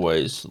you've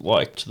always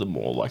liked the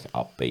more like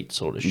upbeat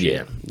sort of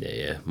shit.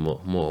 Yeah.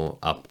 More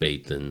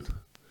upbeat than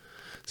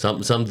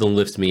something to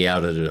lift me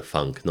out of the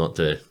funk, not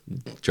to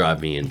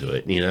drive me into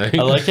it. You know.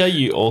 I like how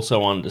you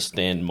also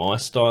understand my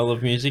style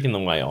of music and the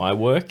way I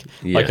work.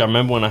 Yeah. Like I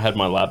remember when I had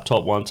my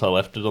laptop once, I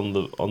left it on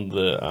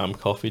the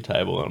coffee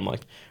table, and I'm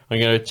like, I'm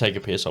gonna take a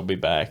piss. I'll be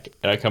back,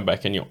 and I come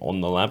back and you're on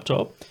the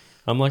laptop.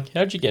 I'm like,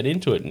 how'd you get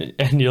into it?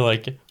 And you're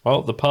like,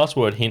 well, the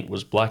password hint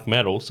was black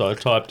metal, so I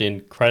typed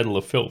in Cradle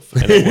of Filth,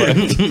 and it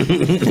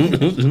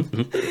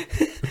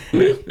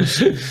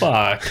worked.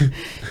 Fuck.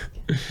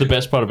 The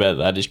best part about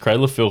that is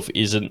Cradle of Filth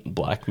isn't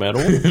black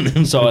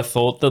metal, so I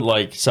thought that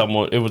like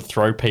it would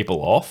throw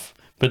people off.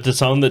 But to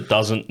someone that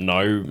doesn't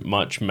know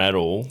much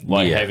metal,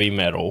 like heavy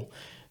metal,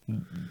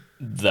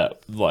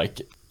 that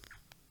like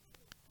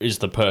is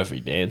the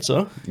perfect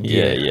answer.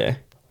 Yeah.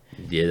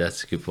 Yeah,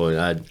 that's a good point.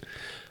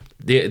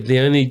 The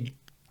only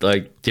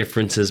like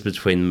differences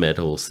between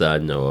metals that I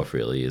know of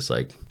really is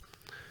like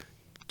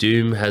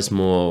Doom has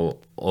more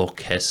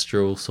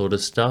orchestral sort of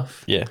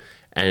stuff. Yeah.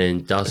 And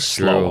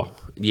industrial. Slower.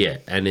 Yeah,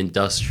 and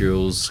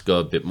industrial's got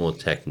a bit more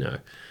techno.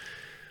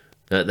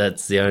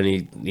 That's the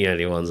only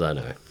ones I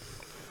know.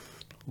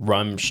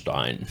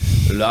 Rammstein.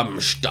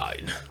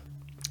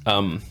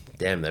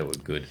 Damn, they were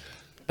good.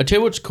 I tell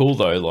you what's cool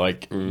though,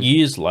 like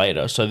years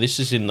later, so this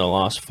is in the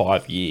last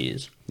 5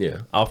 years. Yeah.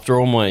 After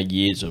all my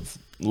years of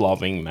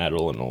loving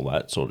metal and all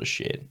that sort of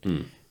shit,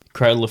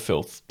 Cradle of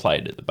Filth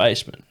played at the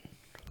Basement.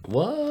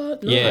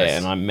 What? Yeah, Nice.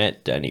 and I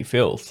met Danny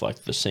Filth,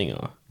 like the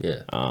singer.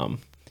 Yeah.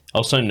 I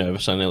was so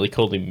nervous, I nearly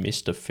called him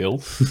Mr.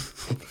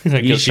 Filth.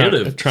 Like, You I was trying-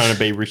 should've. Trying to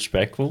be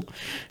respectful.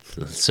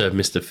 So,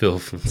 Mr.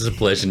 Filth, it's a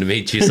pleasure to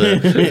meet you, sir.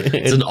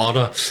 It's an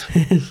honor.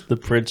 The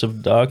Prince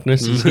of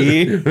Darkness is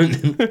here.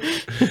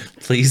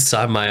 Please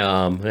sign my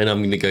arm, and I'm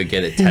going to go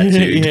get it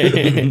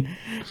tattooed.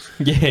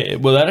 Yeah,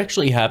 well, that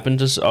actually happened.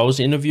 I was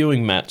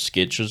interviewing Matt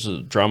Skitch, who's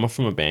a drummer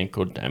from a band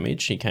called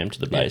Damage. He came to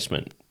the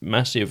Basement.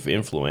 Massive,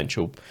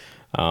 influential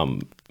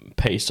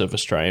piece of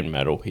Australian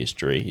metal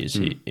history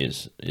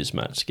is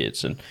Matt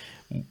Skitch. And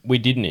we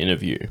did an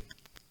interview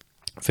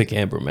for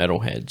Canberra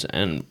Metalheads,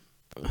 and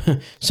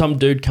some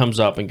dude comes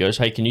up and goes,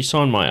 hey, can you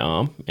sign my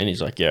arm? And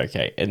he's like, yeah,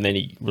 okay. And then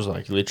he was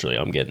like, literally,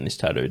 I'm getting this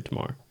tattooed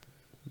tomorrow.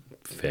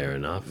 Fair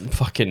enough.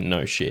 Fucking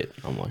no shit.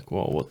 I'm like,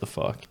 whoa, what the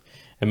fuck?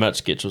 And Matt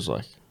Skitch was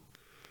like,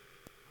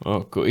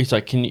 oh, cool. He's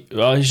like, can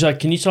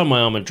you sign my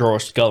arm and draw a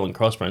skull and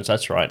crossbones?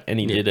 That's right. And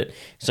he did it.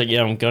 He's like,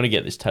 yeah, I'm going to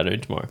get this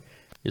tattooed tomorrow.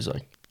 He's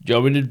like, do you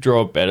want me to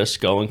draw a better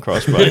skull and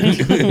crossbones?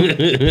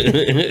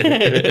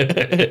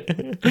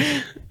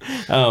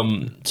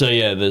 So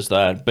yeah, there's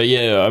that. But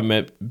yeah, I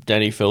met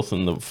Danny Filth,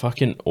 and the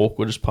fucking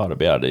awkwardest part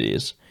about it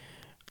is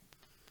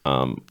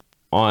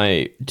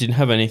I didn't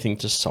have anything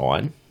to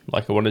sign.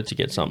 Like, I wanted to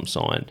get something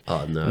signed.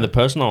 Oh, no. And the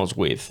person I was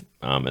with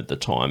at the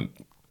time,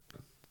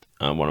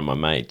 one of my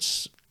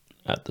mates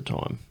at the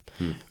time,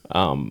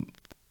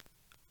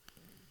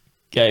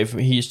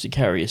 he used to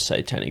carry a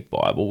satanic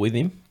Bible with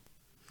him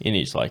in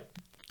his like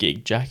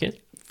gig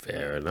jacket.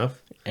 Fair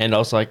enough. And I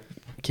was like,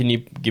 can you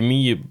give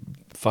me your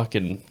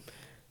fucking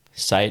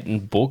Satan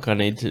book? I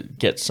need to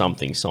get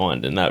something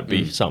signed, and that would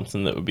be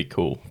something that would be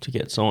cool to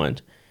get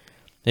signed.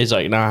 He's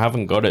like, no, I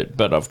haven't got it,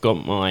 but I've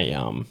got my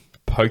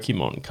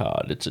Pokemon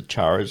card. It's a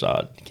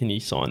Charizard. Can you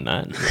sign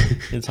that?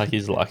 It's like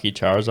his lucky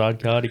Charizard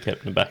card he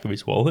kept in the back of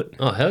his wallet.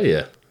 Oh, hell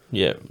yeah.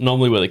 Yeah,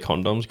 normally where the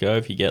condoms go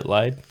if you get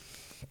laid.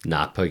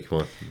 Nah,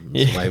 Pokemon.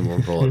 It's way more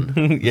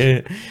important.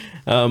 Yeah.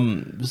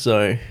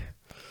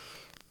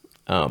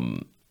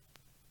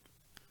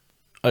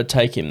 I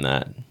take him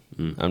that.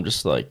 I'm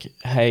just like,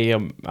 hey,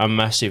 I'm a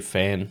massive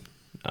fan.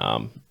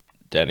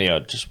 Danny,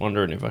 I'm just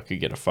wondering if I could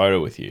get a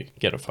photo with you.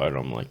 Get a photo.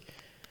 I'm like,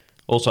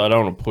 also, I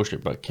don't want to push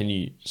it, but can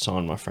you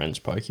sign my friend's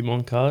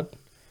Pokemon card?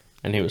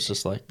 And he was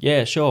just like,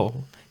 yeah, sure.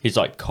 He's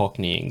like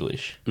Cockney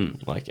English.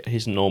 Like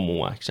his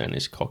normal accent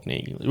is Cockney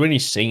English. When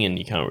he's singing,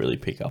 you can't really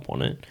pick up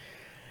on it.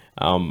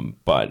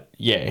 But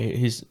yeah,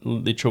 his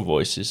literal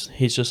voice is,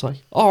 he's just like,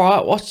 all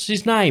right, what's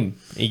his name?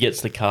 He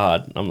gets the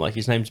card. I'm like,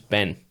 his name's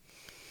Ben.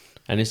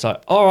 And he's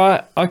like, all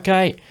right,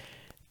 okay,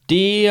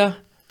 dear.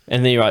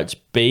 And then he writes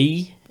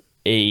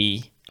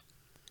B-E.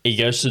 He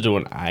goes to do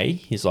an A.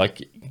 He's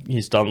like,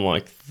 he's done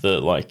like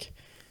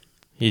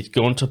he's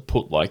gone to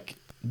put like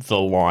the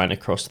line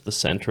across the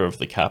center of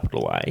the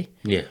capital A.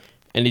 Yeah.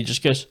 And he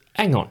just goes,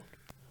 hang on,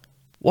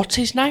 what's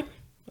his name?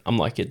 I'm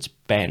like, it's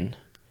Ben.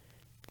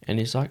 And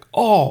he's like,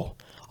 oh,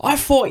 I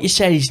thought you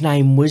said his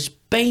name was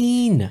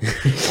Bean.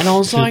 And I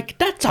was like,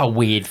 that's a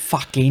weird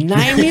fucking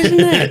name, isn't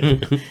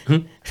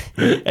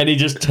it? And he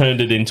just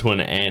turned it into an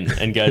N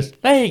and goes,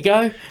 there you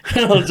go.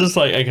 And I was just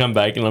like, I come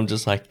back and I'm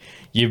just like,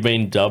 you've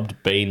been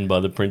dubbed Bean by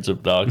the Prince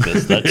of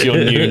Darkness. That's your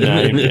new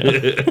name now.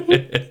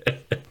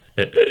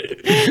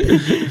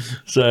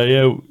 So,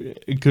 yeah,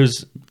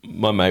 because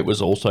my mate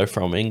was also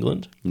from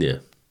England. Yeah.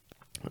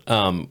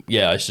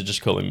 Yeah, I should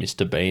just call him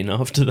Mr. Bean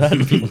after that.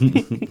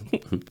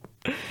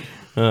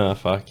 Oh,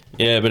 fuck.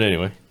 Yeah, but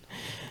anyway.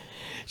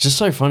 It's just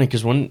so funny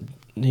because when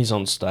he's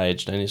on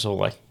stage and he's all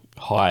like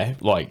high,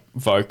 like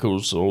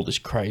vocals, all this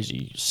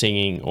crazy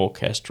singing,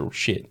 orchestral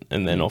shit.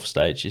 And then off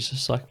stage, he's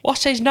just like,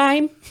 what's his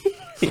name?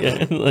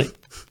 Yeah, like,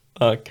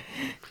 fuck.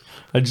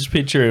 I just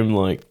picture him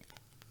like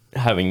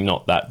having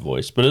not that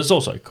voice, but it's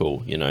also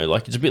cool, you know,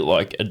 like it's a bit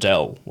like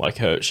Adele,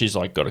 like she's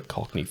like got a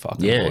Cockney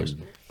fucking voice.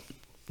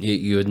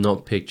 You would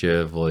not picture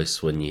her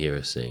voice when you hear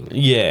her sing.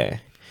 Yeah.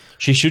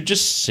 She should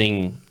just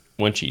sing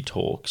when she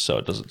talks so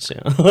it doesn't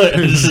sound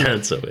It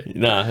sounds so weird.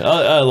 No,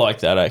 I like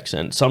that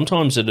accent.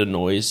 Sometimes it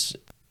annoys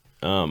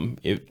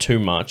if too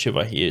much if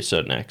I hear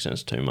certain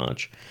accents too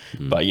much.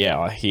 But yeah,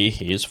 I hear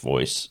his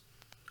voice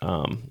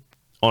on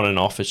and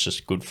off. It's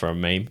just good for a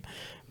meme.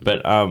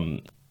 But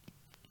I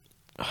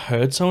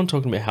heard someone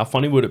talking about how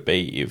funny would it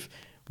be if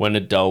when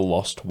Adele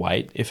lost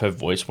weight, if her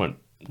voice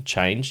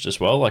changed as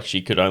well. Like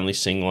she could only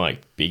sing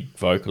like big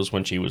vocals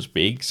when she was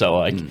big. So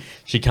like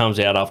she comes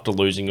out after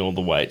losing all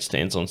the weight,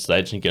 stands on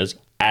stage and goes,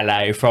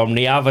 hello from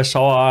the other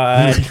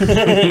side.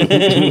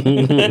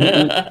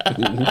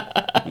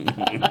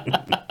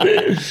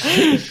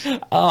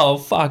 Oh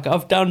fuck,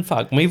 I've done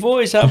fuck me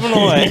voice, haven't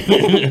I?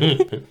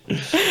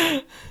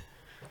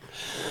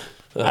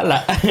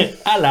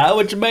 Hello,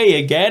 it's me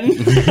again.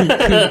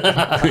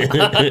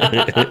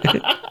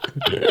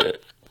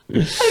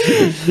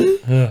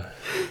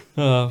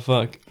 Oh,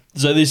 fuck.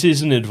 So this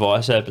is an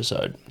advice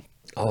episode.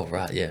 Oh,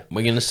 right, yeah.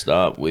 We're going to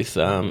start with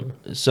some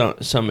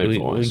advice.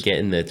 We're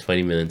getting there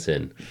 20 minutes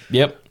in.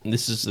 Yep,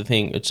 this is the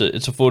thing. It's a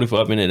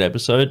 45-minute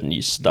episode and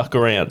you stuck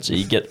around, so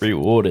you get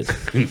rewarded.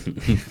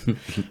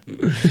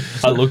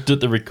 I looked at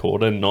the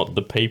recorder, not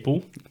the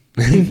people.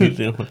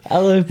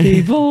 Hello,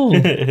 people.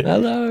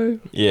 Hello.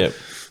 Yeah.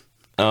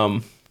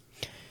 All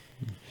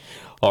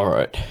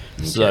right.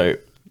 Okay. So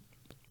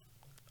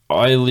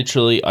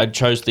I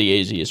chose the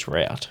easiest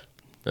route.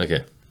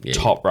 Okay. Yeah,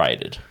 Top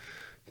rated.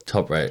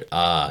 Top rate.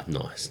 Ah,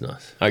 nice.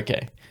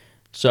 Okay.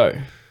 So,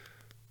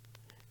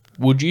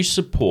 would you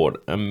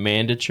support a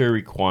mandatory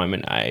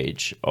requirement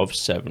age of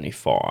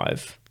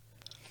 75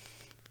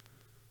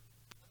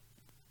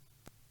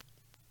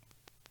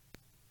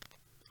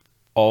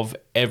 of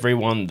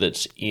everyone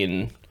that's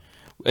in...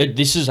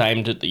 This is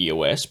aimed at the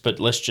US, but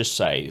let's just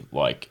say,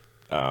 like,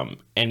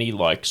 any,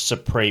 like,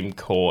 Supreme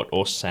Court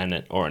or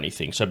Senate or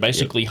anything. So,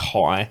 basically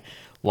high,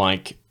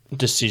 like...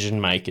 decision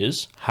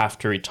makers have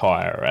to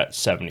retire at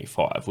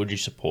 75. Would you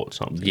support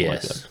something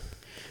like that?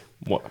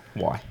 What?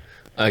 Why?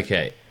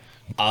 Okay,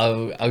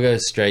 I'll go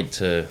straight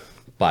to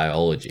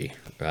biology,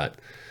 right?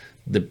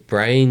 The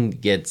brain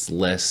gets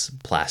less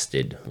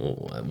plastic, or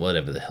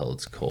whatever the hell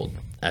it's called,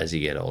 as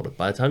you get older.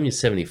 By the time you're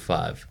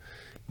 75,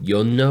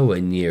 you're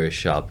nowhere near as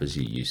sharp as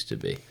you used to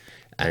be.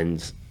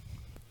 And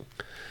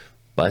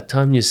by the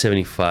time you're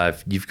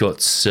 75, you've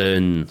got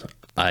certain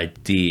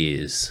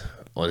ideas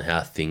on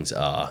how things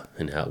are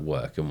and how it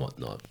work and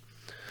whatnot.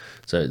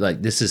 So,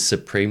 like, this is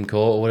Supreme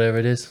Court or whatever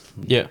it is.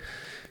 Yeah.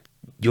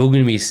 You're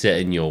going to be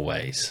set in your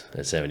ways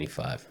at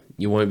 75.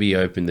 you won't be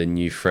open to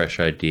new, fresh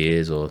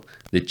ideas or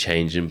the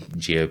change in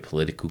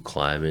geopolitical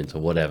climate or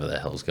whatever the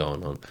hell's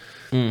going on.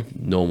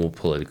 Normal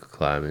political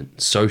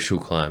climate, social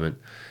climate.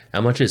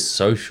 How much has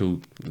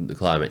social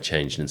climate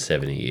changed in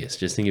 70 years?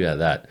 Just think about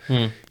that.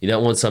 You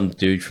don't want some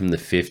dude from the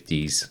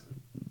 50s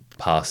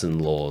passing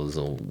laws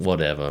or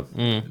whatever,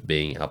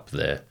 being up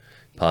there,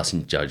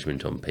 passing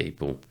judgment on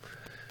people,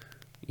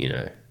 you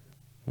know,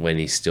 when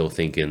he's still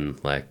thinking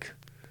like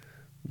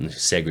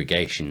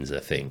segregation's a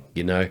thing,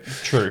 you know?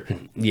 True.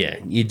 Yeah,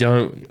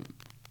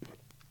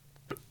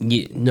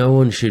 no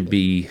one should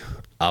be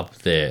up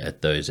there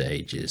at those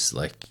ages.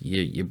 Like,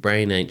 your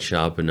brain ain't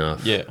sharp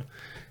enough. Yeah.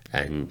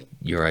 And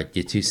you're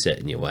too set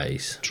in your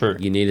ways. True.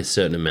 You need a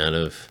certain amount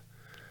of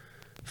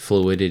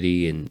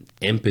fluidity and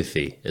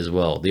empathy as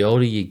well. The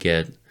older you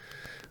get,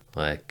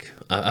 like,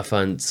 I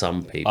find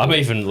some people... I'm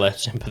even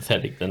less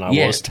empathetic than I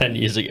was 10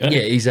 years ago.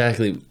 Yeah,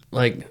 exactly.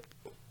 Like,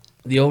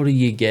 the older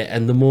you get,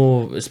 and the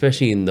more,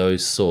 especially in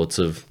those sorts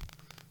of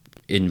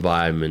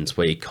environments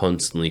where you're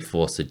constantly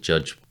forced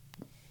to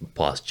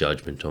pass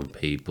judgment on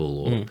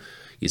people, or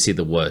you see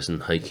the worst in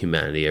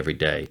humanity every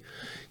day,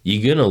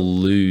 you're going to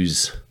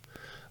lose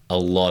a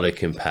lot of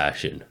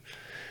compassion.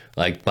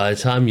 Like, by the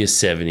time you're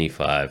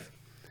 75,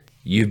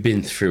 you've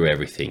been through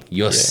everything.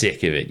 You're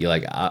sick of it. You're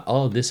like,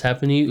 oh, this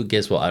happened to you?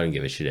 Guess what? I don't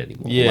give a shit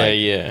anymore. Yeah, like,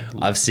 yeah.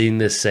 I've seen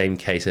this same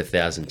case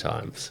 1,000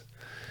 times.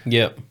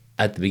 Yep.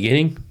 At the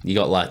beginning, you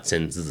got light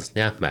sentences.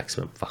 Now,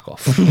 maximum. Fuck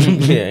off.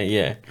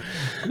 Yeah.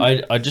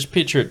 I just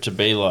picture it to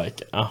be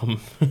like,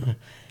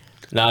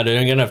 nah, dude,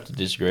 I'm going to have to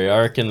disagree. I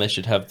reckon they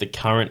should have the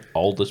current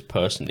oldest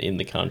person in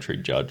the country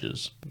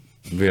judges.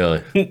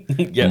 Really?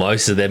 Yeah.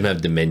 Most of them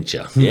have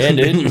dementia. Yeah,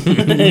 dude.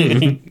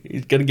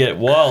 It's going to get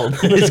wild.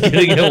 It's going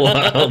to get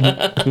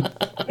wild.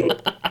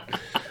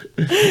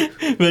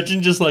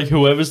 Imagine just like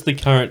whoever's the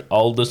current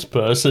oldest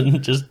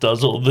person just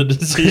does all the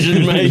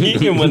decision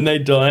making, and when they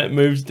die, it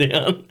moves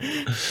down.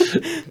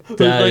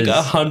 Like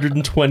a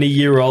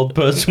 120-year-old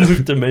person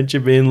with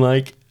dementia being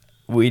like,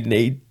 we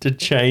need to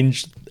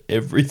change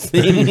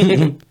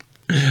everything.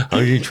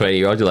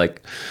 120-year-old, you're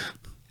like,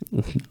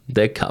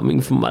 they're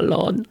coming for my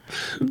lawn.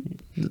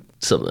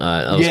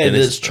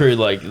 That's true.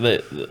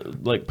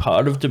 Like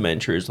part of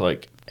dementia is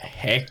like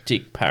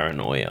hectic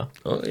paranoia.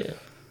 Oh, yeah.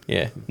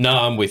 Yeah. No,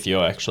 I'm with you,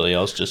 actually.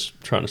 I was just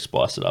trying to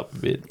spice it up a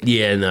bit.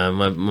 Yeah, no,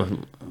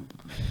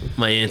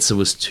 my answer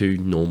was too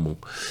normal.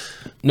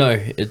 No,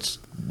 it's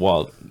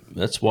wild.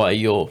 That's why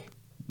you're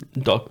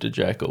Dr.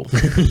 Jekyll.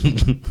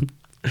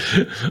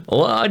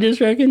 Well, I just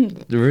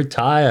reckon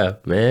retire,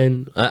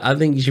 man. I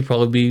think you should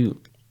probably be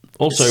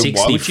also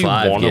 65,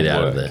 why would you get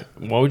out want of to there.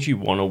 work? Why would you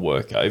want to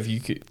work if you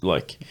could,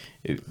 like,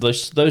 if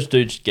those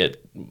dudes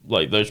get,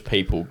 like, those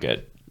people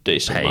get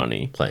decent Paid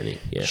money. plenty,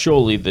 yeah.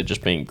 Surely they're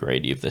just being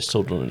greedy if they're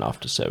still doing it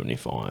after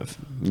 75.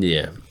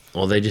 Yeah.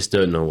 Or they just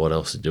don't know what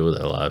else to do with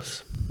their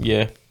lives.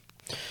 Yeah.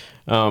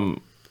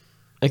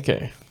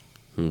 Okay.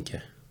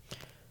 Okay.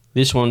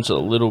 This one's a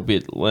little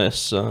bit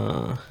less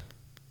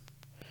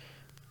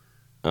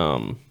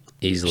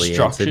Easily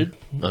structured.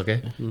 answered.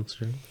 Okay. That's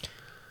true.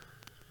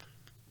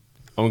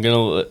 I'm going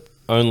to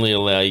only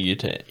allow you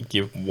to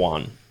give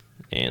one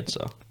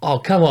answer. Oh,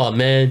 come on,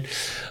 man.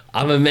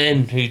 I'm a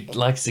man who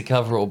likes to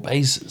cover all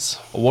bases.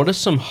 What are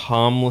some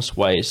harmless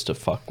ways to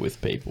fuck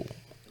with people?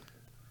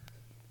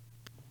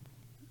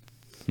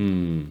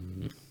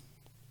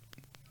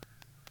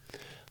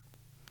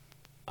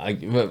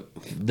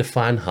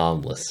 Define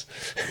harmless.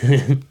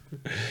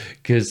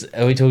 Because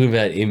are we talking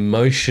about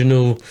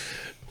emotional,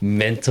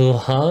 mental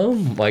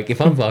harm? Like, if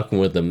I'm fucking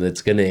with them,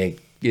 it's gonna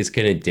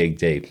dig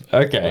deep.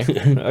 Okay.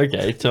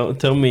 Okay.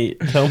 Tell me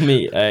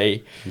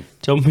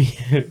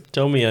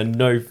a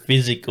no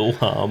physical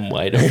harm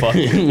way to fuck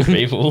with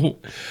people.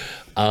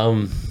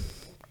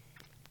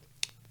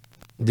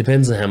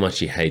 Depends on how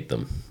much you hate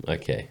them.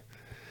 Okay.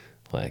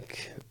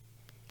 Like,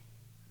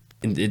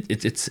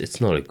 it's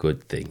not a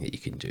good thing that you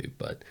can do,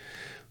 but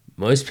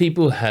most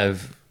people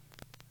have,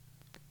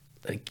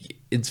 like,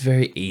 it's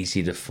very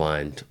easy to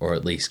find or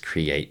at least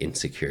create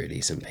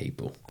insecurities in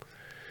people.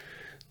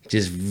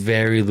 Just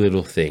very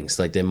little things.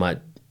 Like, they might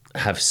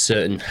have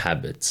certain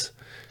habits.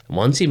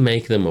 Once you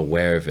make them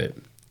aware of it,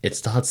 it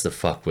starts to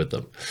fuck with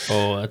them.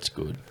 Oh, that's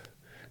good.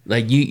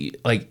 Like, even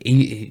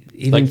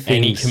Like things,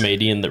 any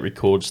comedian that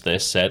records their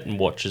set and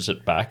watches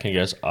it back and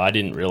goes, I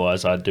didn't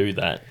realize I do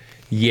that.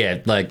 Yeah,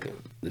 like,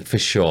 for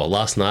sure.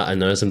 Last night I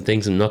know some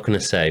things I'm not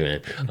gonna say,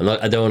 man.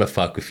 I don't want to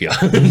fuck with you.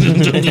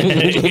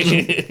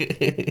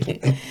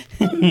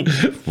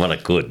 What I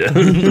could.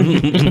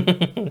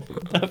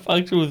 That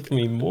fucks with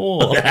me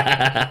more.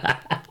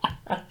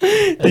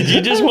 Did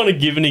you just want to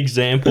give an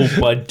example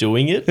by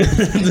doing it?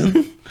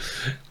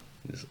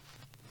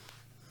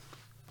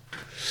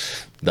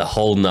 The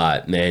whole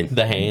night, man.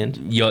 The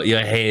hand.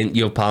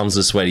 Your palms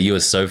are sweaty. You were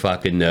so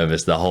fucking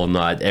nervous the whole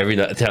night. Every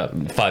night,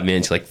 5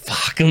 minutes, you're like,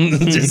 fuck,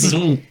 just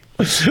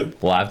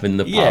wiping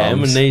the palms. Yeah,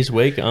 my knees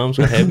weak, arms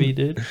were heavy,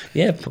 dude.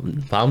 Yeah,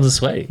 palms are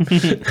sweaty.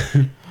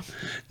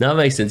 No, it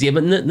makes sense. Yeah,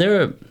 but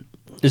there are...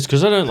 It's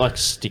because I don't like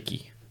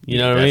sticky. You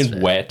know what I That's mean?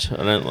 fair. Wet.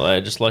 I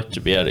just like to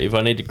be able to, if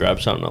I need to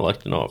grab something, I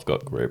like to know I've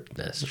got grip.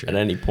 That's true. At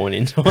any point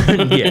in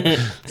time. Yeah.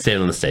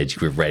 Stand on the stage,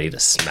 we're ready to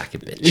smack a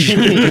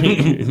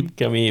bitch.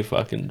 Come here,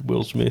 fucking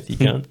Will Smith, you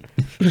cunt.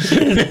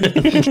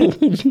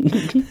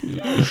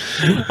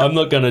 I'm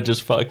not gonna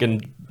just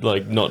fucking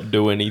like not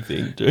do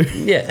anything, dude.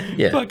 Yeah,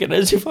 yeah. Fucking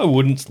as if I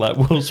wouldn't slap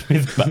Will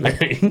Smith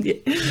back.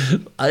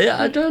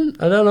 I don't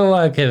know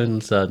why Kevin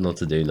decided not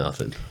to do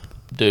nothing.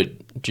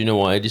 Dude, do you know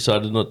why he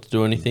decided not to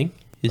do anything?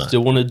 He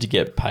still wanted to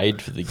get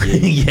paid for the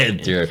gig. Yeah,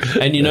 true.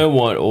 And you know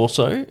what,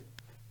 also?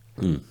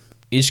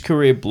 His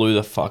career blew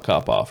the fuck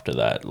up after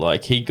that.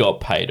 Like, he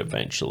got paid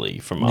eventually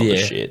from other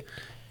Yeah. shit.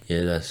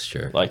 Yeah, that's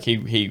true. Like,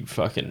 he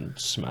fucking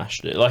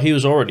smashed it. Like, he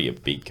was already a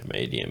big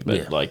comedian, but,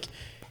 Yeah. like,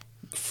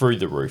 through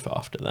the roof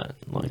after that.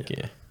 Like,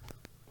 yeah.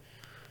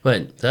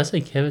 Wait, did I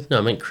say Kevin? No,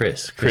 I meant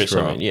Chris. Chris,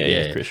 I Rock. mean,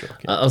 yeah, Chris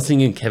Rock, yeah. I was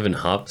thinking Kevin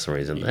Hart for some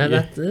reason.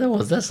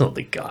 That's not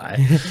the guy.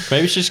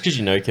 Maybe it's just because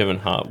you know Kevin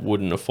Hart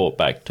wouldn't have fought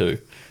back too.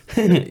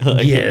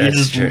 Like, Yeah,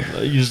 that's true.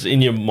 true. You just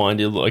in your mind,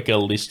 you're like a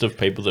list of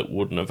people that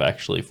wouldn't have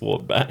actually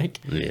fought back.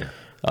 Yeah.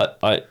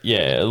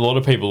 Yeah, a lot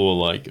of people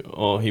were like,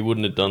 "Oh, he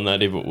wouldn't have done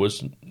that if it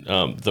was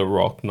The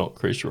Rock, not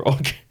Chris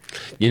Rock."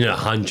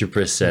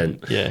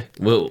 100%. Yeah,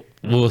 Will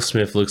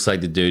Smith looks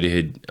like the dude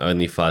who'd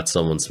only fight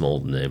someone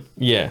smaller than him.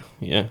 yeah.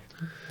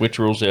 Which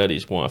rules out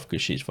his wife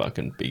because she's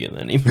fucking bigger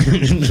than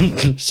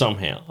him.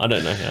 Somehow, I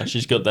don't know how.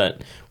 She's got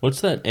that. What's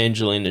that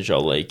Angelina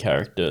Jolie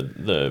character?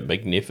 The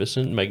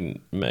Magnificent,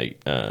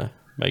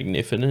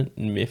 Magnificent,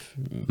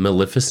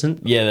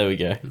 Maleficent? Yeah, there we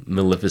go.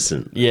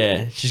 Maleficent.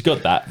 Yeah, she's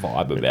got that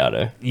vibe about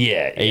her.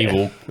 Yeah.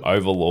 Evil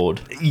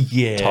overlord,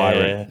 Yeah.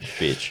 tyrant,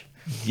 bitch.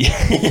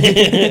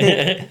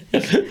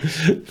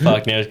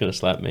 Fuck, now he's gonna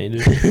slap me,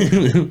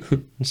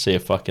 dude. See a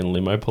fucking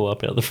limo pull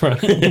up out the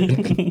front.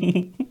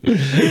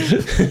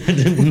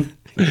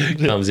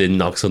 Comes in,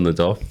 knocks on the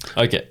door.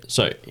 Okay,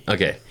 so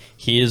Okay.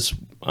 here's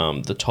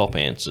the top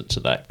answer to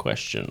that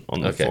question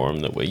on the Okay. forum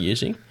that we're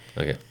using.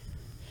 Okay.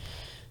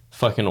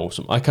 Fucking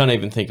awesome. I can't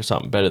even think of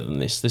something better than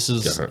this. This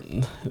has Go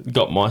for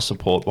got my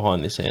support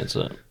behind this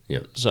answer.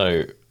 Yep.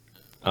 So,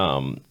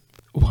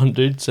 one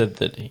dude said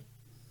that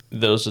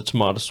there was a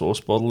tomato sauce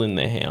bottle in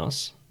their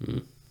house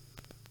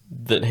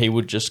that he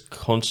would just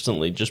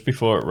constantly, just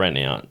before it ran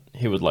out,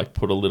 he would like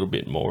put a little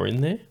bit more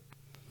in there.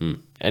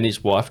 And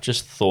his wife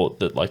just thought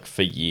that like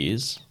for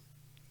years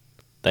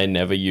they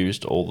never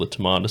used all the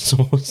tomato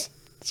sauce.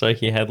 So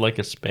he had like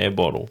a spare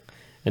bottle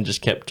and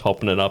just kept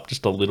topping it up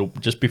just a little,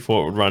 just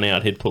before it would run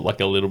out, he'd put like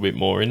a little bit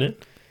more in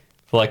it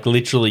for like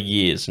literally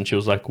years. And she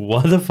was like,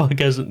 why the fuck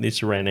hasn't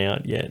this ran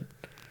out yet?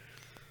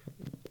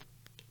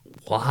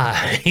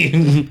 Why?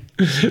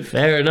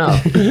 Fair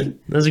enough.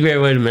 That's a great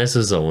way to mess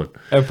with someone.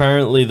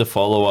 Apparently, the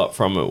follow up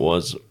from it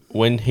was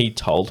when he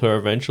told her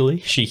eventually,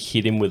 she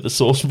hit him with a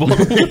sauce bottle.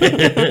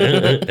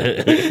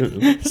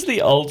 It's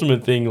the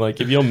ultimate thing. Like,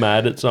 if you're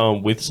mad at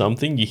someone with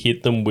something, you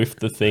hit them with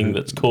the thing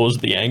that's caused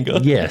the anger.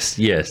 Yes,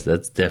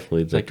 that's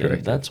definitely the Like,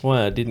 correct. that's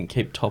why I didn't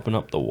keep topping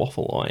up the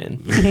waffle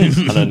iron.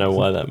 I don't know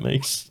why that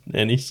makes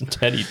any sense.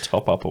 How do you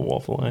top up a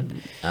waffle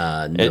iron?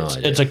 No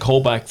idea. It's a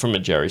callback from a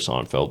Jerry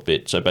Seinfeld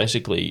bit. So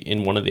basically,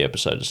 in one of the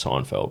episodes of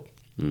Seinfeld,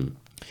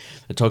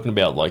 they're talking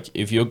about like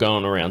if you're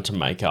going around to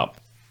make up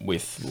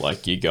with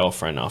like your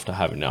girlfriend after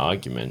having an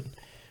argument,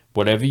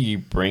 whatever you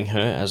bring her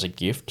as a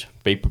gift,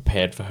 be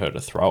prepared for her to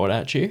throw it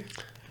at you.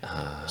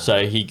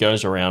 So he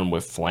goes around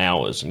with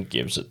flowers and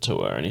gives it to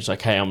her, and he's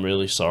like, "Hey, I'm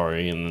really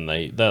sorry." And then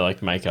they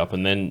like make up,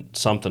 and then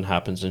something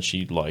happens, and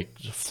she like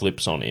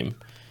flips on him.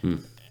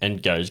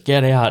 And goes,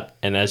 "Get out!"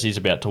 And as he's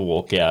about to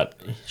walk out,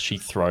 she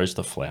throws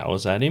the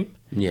flowers at him,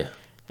 Yeah.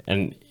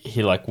 and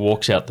he like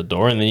walks out the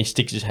door, and then he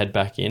sticks his head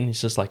back in.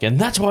 He's just like, "And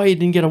that's why you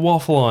didn't get a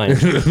waffle iron."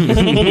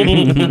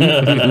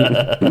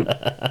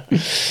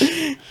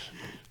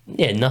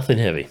 Yeah, nothing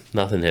heavy.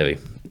 Nothing heavy.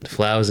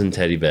 Flowers and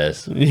teddy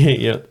bears.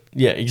 yeah,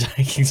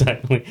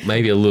 exactly.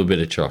 Maybe a little bit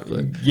of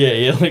chocolate.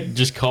 Yeah, like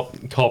just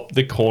cop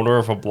the corner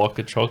of a block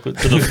of chocolate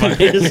to the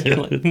face.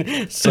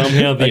 Like,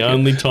 somehow the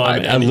only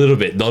time A little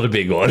bit, not a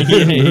big one.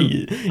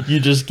 you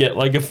just get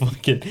like a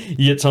fucking,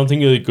 you get something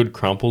with a good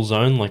crumple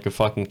zone, like a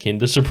fucking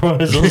Kinder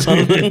Surprise or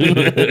something.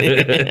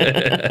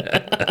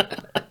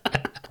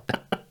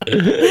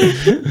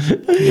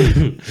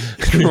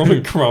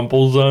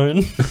 Crumple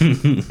zone.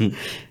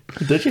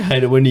 Don't you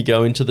hate it when you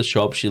go into the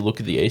shops, you look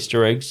at the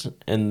Easter eggs,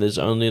 and there's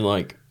only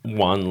like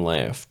one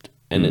left,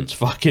 and it's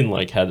fucking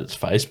like had its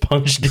face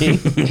punched in.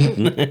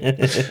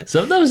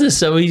 Sometimes they're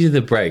so easy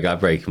to break. I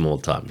break them all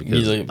the time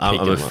because You, like, I'm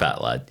pick a 'em up.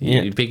 fat lad.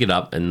 Yeah. You pick it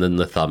up and then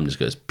the thumb just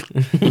goes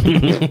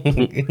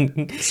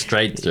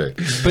straight through.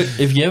 But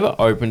if you ever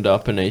opened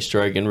up an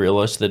Easter egg and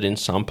realised that in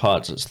some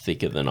parts it's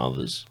thicker than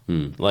others,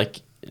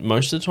 like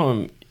most of the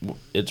time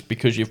it's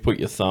because you've put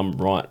your thumb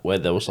right where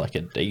there was like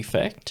a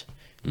defect,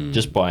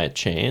 just by a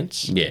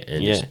chance. Yeah,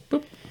 and yeah. just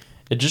boop.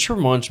 It just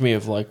reminds me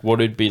of like what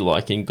it'd be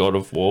like in God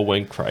of War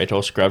when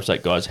Kratos grabs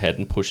that guy's head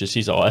and pushes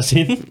his eyes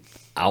in.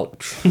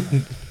 Ouch.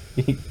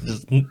 He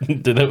just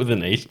did that with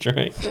an Easter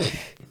egg.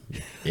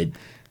 It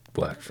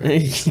work for him.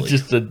 easily.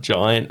 Just a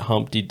giant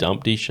Humpty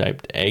Dumpty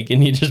shaped egg,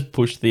 and you just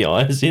push the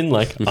eyes in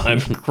like I'm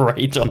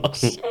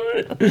Kratos.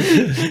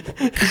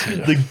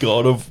 The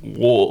god of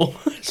war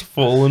has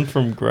fallen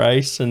from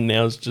grace and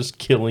now is just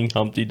killing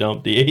Humpty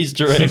Dumpty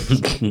Easter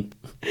eggs.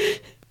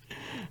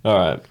 All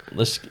right,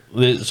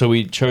 so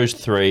we chose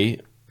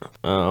 3.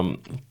 Well,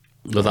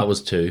 that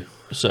was 2.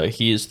 So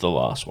here's the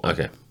last one.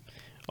 Okay.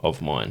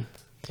 Of mine.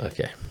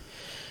 Okay.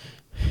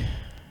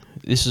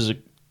 This is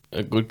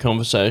a good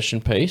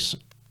conversation piece.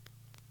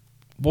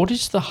 What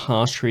is the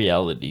harsh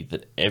reality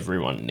that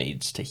everyone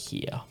needs to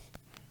hear?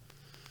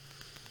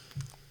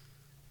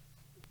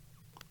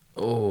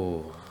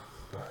 Oh,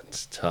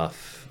 that's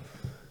tough.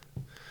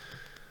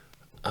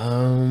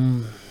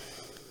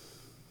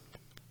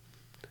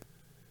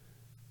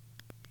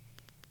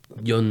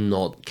 You're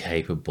not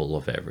capable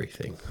of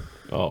everything.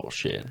 Oh,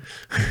 shit.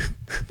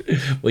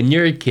 When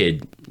you're a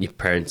kid, your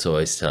parents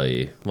always tell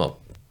you, well,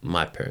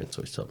 my parents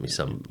always told me,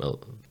 some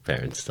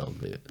parents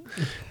told me,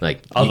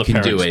 like, Other you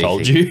can do parents anything.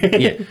 told you.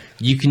 Yeah,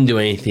 you can do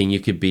anything. You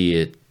could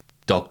be a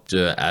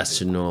doctor,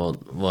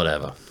 astronaut,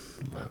 whatever.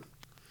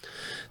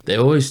 They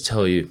always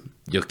tell you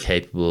you're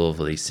capable of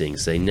these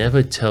things. They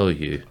never tell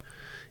you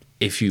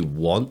if you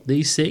want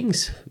these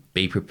things,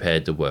 be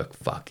prepared to work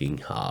fucking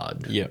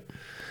hard. Yep.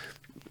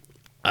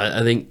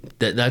 I think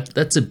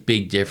that's a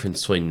big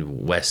difference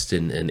between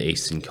Western and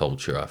Eastern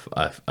culture.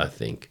 I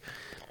think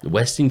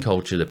Western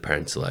culture, the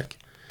parents are like,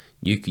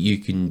 you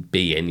can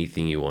be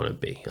anything you want to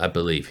be. I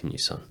believe in you,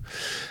 son.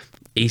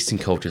 Eastern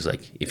culture is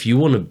like, if you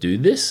want to do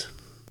this,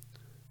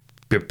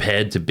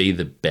 prepared to be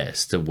the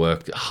best, to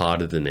work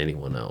harder than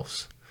anyone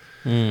else.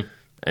 And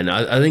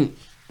I think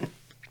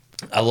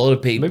a lot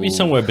of people, Maybe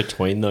somewhere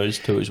between those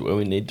two is where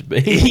we need to be.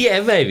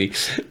 yeah, maybe.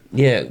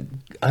 Yeah,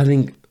 I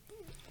think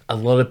a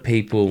lot of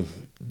people,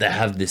 they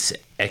have this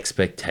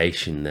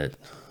expectation that,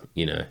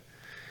 you know,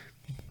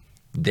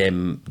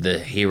 them the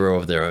hero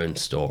of their own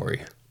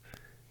story.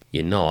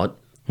 You're not.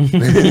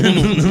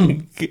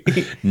 None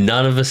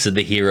of us are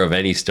the hero of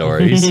any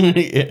stories.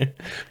 Yeah.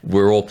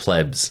 We're all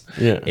plebs.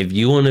 Yeah. If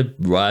you want to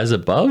rise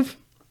above,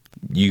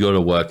 you got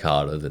to work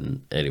harder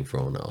than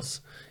everyone else.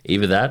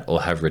 Either that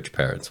or have rich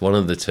parents. One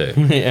of the two.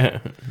 Yeah.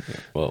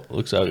 Well,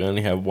 looks like I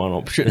only have one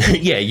option.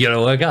 Yeah, you got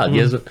to work hard.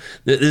 Yes,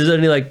 there's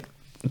only like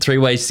 3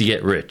 ways to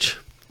get rich.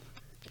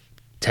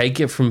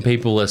 Take it from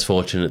people less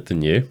fortunate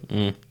than you.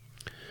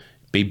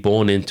 Be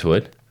born into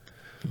it,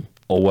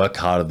 or work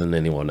harder than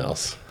anyone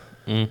else.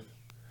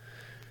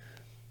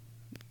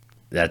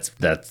 That's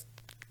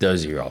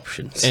those are your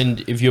options.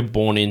 And if you're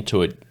born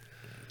into it,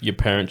 your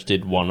parents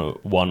did one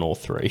or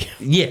 3.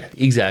 Yeah,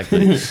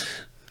 exactly.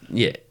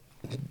 Yeah.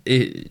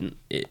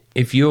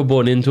 If you were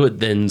born into it,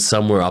 then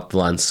somewhere up the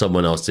line,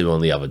 someone else did one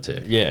of the other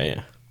 2.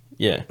 Yeah.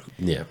 Yeah.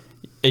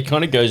 It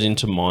kind of goes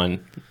into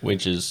mine,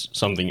 which is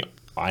something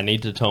I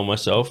need to tell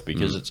myself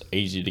because it's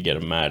easy to get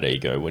a mad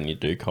ego when you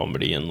do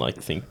comedy and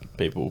like think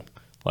people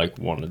like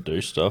want to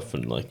do stuff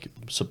and like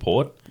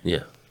support.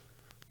 Yeah.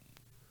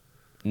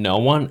 No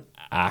one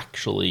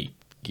actually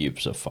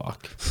gives a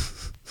fuck.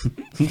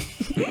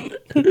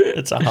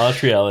 It's a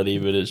harsh reality,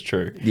 but it's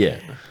true. Yeah.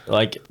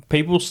 Like,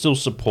 people still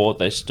support,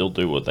 they still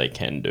do what they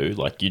can do.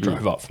 Like, you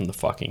drove up from the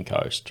fucking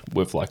coast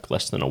with like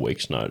less than a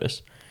week's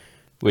notice,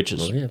 which is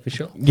Well, yeah, for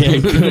sure. yeah,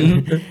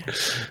 good.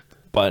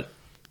 But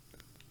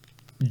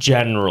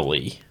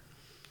generally,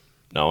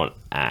 no one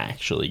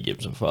actually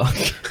gives a fuck.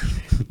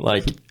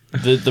 Like,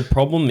 the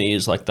problem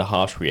is, like, the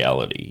harsh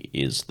reality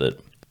is that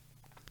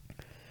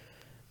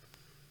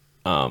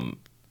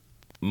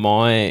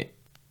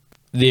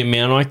the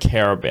amount I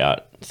care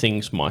about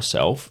things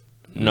myself,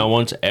 no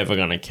one's ever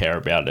going to care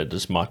about it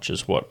as much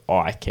as what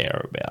I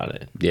care about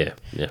it. Yeah,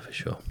 for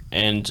sure.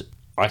 And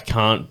I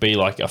can't be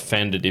like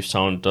offended if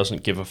someone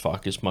doesn't give a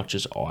fuck as much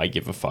as I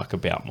give a fuck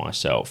about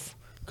myself,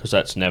 because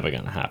that's never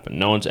going to happen.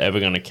 No one's ever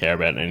going to care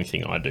about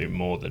anything I do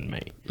more than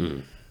me,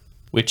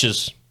 which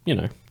is, you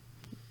know,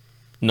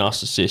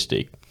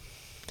 narcissistic.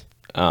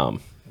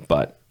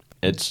 But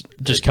it's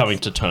just coming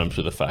to terms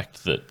with the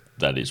fact that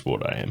that is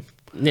what I am.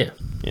 Yeah.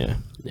 Yeah.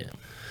 Yeah.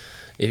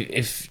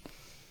 If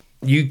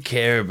you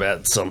care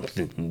about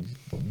something,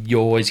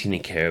 you're always going to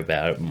care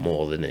about it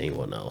more than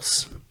anyone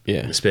else.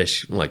 Yeah.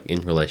 Especially like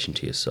in relation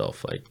to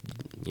yourself. Like,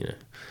 you know,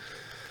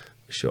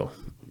 sure.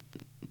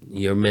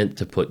 You're meant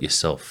to put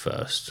yourself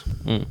first.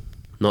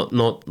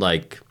 Not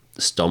like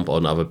stomp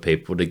on other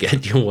people to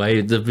get your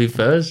way to be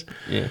first.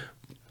 Yeah.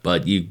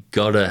 But you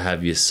got to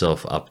have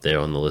yourself up there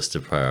on the list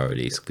of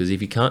priorities. Because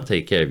if you can't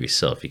take care of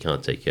yourself, you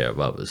can't take care of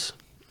others.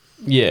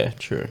 Yeah,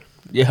 true.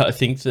 Yeah, I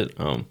think that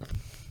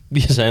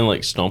you're saying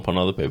like stomp on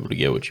other people to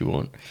get what you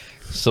want.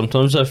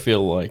 Sometimes I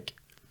feel like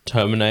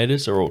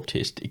Terminators are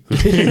autistic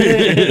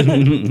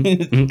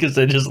because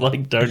they just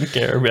like don't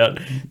care about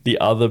the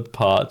other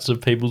parts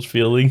of people's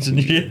feelings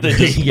and shit. They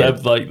just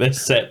have like they're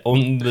set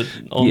on the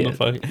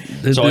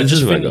fucking. So I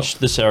just finished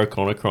the Sarah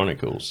Connor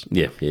Chronicles.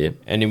 Yeah.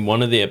 And in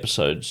one of the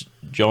episodes,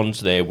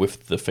 John's there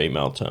with the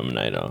female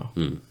Terminator,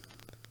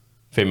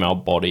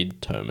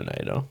 female-bodied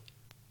Terminator.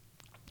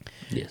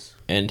 Yes.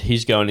 And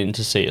he's going in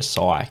to see a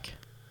psych.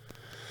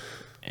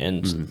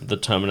 and the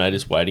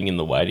Terminator's waiting in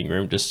the waiting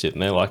room, just sitting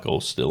there like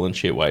all still and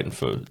shit, waiting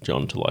for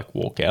John to like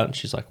walk out, and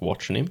she's like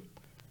watching him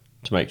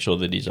to make sure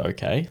that he's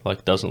okay,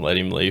 like doesn't let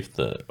him leave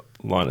the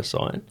line of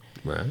sight.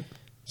 Right.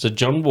 So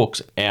John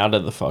walks out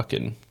of the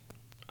fucking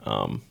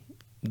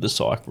the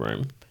psych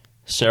room.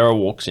 Sarah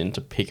walks in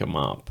to pick him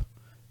up,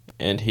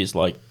 and he's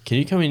like, "Can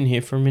you come in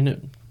here for a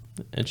minute?"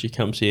 And she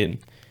comes in,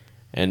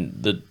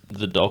 and the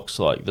doc's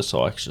like, the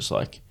psych's just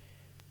like,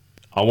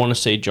 "I want to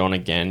see John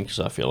again because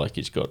I feel like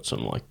he's got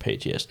some like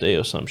PTSD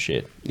or some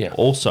shit." Yeah.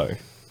 Also,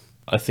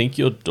 I think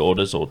your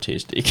daughter's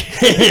autistic.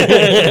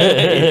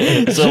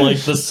 So like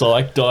the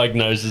psych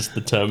diagnoses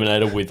the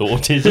Terminator with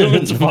autism.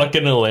 It's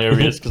fucking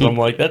hilarious because I'm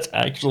like, that's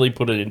actually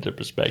put it into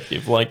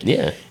perspective. Like,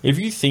 Yeah. if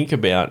you think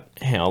about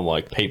how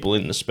like people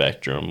in the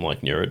spectrum,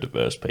 like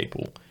neurodiverse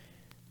people,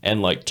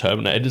 and like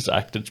Terminators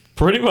act, it's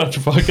pretty much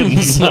fucking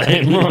the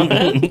same,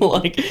 right?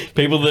 Like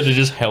people that are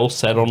just hell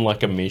set on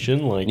like a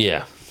mission. Like,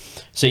 Yeah.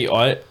 see,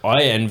 I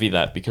envy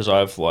that because I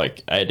have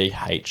like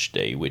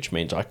ADHD, which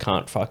means I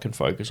can't fucking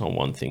focus on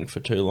one thing for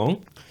too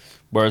long.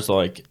 Whereas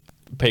like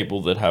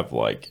people that have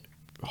like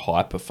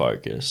hyper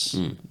focus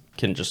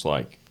can just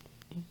like.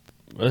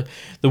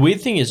 The weird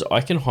thing is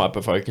I can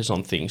hyper focus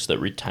on things that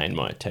retain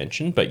my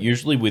attention, but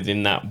usually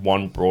within that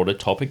one broader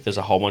topic, there's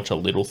a whole bunch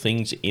of little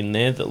things in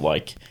there that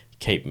like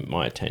keep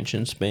my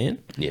attention span.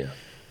 Yeah.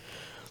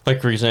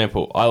 Like, for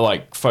example, I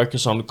like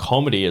focus on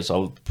comedy as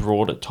a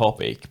broader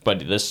topic,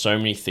 but there's so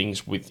many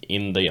things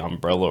within the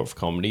umbrella of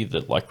comedy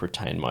that like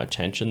retain my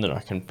attention that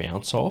I can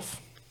bounce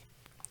off.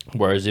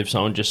 Whereas if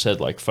someone just said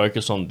like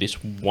focus on this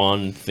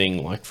one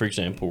thing, like for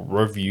example,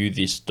 review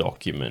this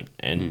document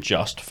and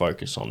just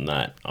focus on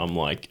that, I'm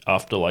like,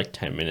 after like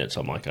 10 minutes,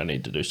 I'm like, I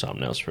need to do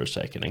something else for a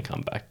second and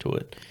come back to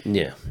it.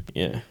 Yeah.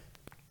 Yeah.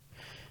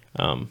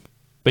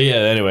 But yeah,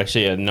 anyway, so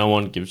yeah, no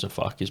one gives a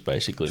fuck is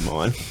basically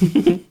mine.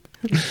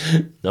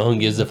 No one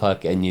gives a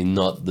fuck, and you're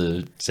not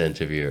the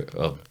center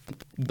of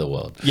the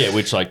world. Yeah,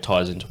 which like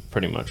ties into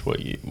pretty much what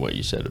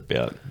you said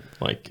about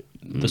like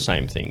the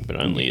same thing, but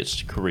only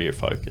it's career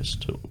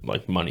focused, to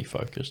like money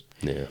focused.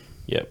 Yeah.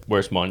 Yeah,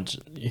 whereas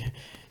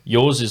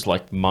yours is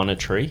like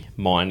monetary,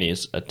 mine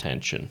is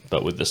attention,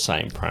 but with the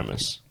same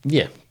premise.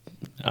 Yeah.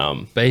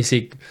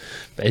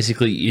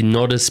 Basically, you're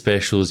not as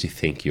special as you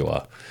think you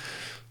are.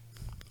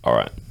 All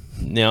right,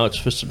 now it's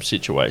for some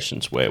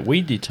situations where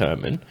we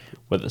determine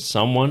whether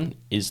someone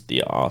is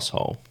the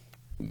asshole.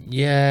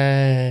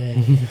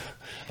 Yeah.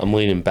 I'm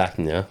leaning back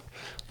now.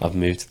 I've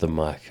moved to the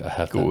mic. I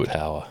have Good. that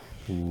power.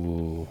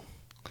 Ooh.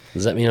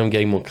 Does that mean I'm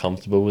getting more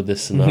comfortable with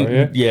this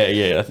scenario?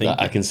 Yeah, I think.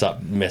 That I can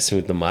start messing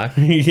with the mic?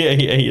 yeah,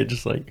 you're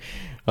just like,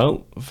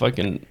 oh,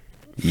 fucking.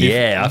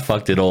 Yeah, I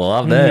fucked it all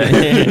up there.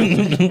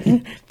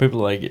 People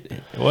are like,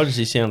 why does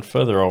he sound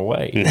further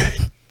away?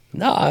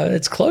 No,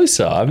 it's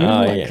closer. I mean,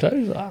 Oh, like yeah.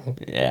 closer.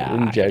 Yeah.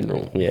 In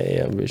general.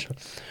 Yeah, I'm sure.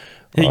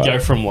 You go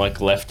from like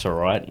left to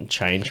right and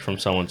change from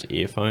someone's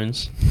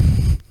earphones.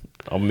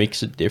 I'll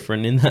mix it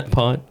different in that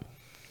part.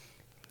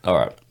 All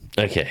right.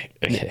 Okay.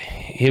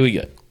 Here we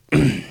go.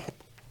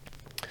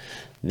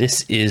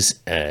 This is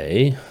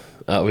a...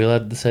 Are we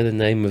allowed to say the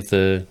name of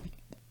the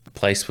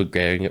place we're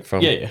getting it from?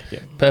 Yeah.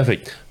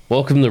 Perfect.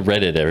 Welcome to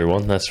Reddit,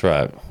 everyone. That's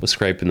right. We're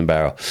scraping the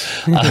barrel.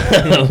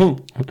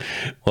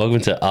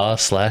 Welcome to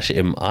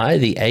r/am I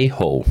the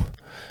a-hole?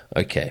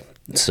 Okay,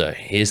 so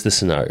here's the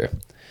scenario.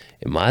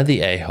 Am I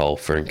the a-hole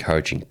for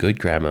encouraging good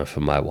grammar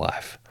for my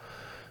wife?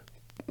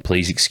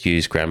 Please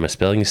excuse grammar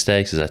spelling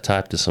mistakes as I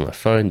typed this on my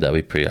phone. That'd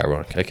be pretty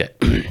ironic. Okay.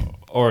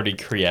 Already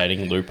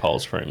creating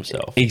loopholes for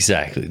himself.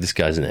 Exactly. This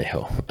guy's an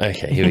a-hole.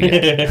 Okay, here we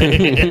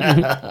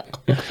go.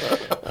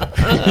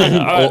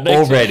 All right,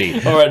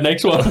 Already. All right,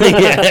 next one.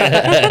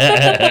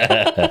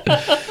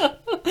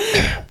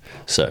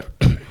 So,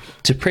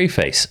 to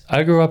preface,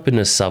 I grew up in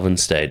a southern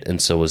state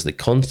and so was the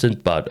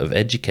constant butt of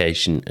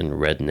education and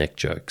redneck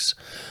jokes.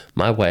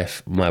 My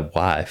wife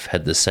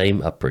had the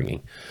same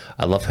upbringing.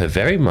 I love her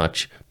very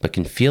much, but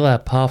can feel our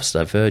paths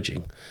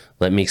diverging.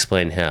 Let me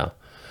explain how.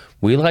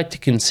 We like to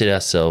consider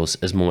ourselves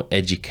as more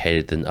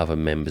educated than other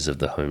members of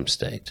the home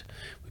state.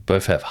 We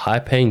both have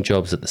high-paying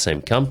jobs at the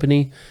same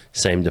company,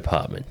 same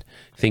department.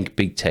 Think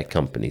big tech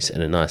companies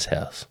and a nice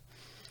house.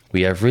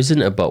 We have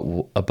risen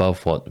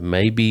above what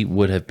maybe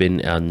would have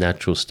been our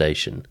natural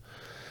station.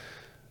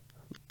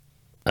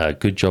 A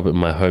good job at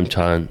my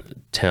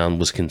hometown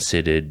was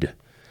considered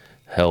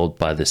held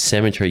by the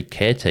cemetery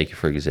caretaker,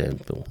 for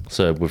example.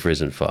 So we've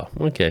risen far.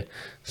 Okay,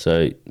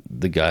 so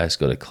the guy's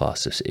got a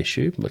classist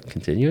issue, but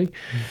continuing.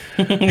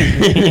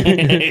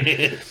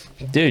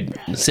 Dude,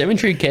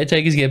 cemetery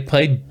caretakers get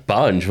paid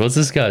bunch. What's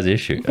this guy's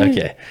issue?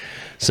 Okay,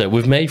 so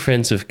we've made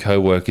friends with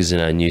co-workers in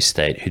our new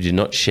state who do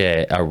not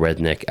share our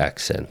redneck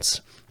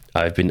accents.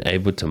 I've been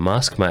able to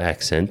mask my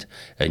accent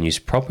and use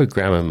proper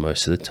grammar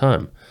most of the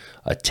time.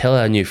 I tell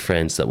our new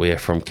friends that we are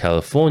from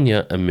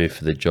California and moved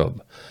for the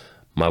job.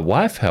 My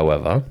wife,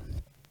 however,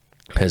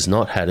 has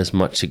not had as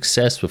much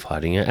success with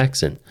hiding her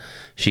accent.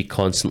 She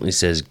constantly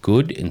says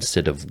good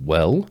instead of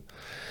well,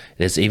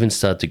 It has even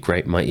started to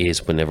grate my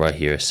ears whenever I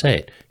hear her say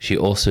it. She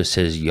also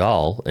says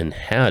y'all and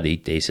howdy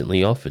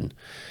decently often.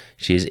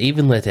 She has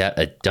even let out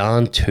a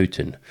darn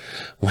tootin'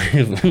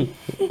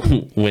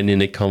 when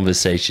in a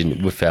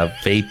conversation with our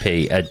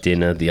VP at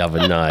dinner the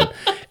other night,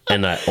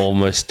 and I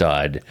almost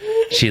died.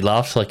 She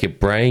laughed like a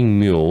braying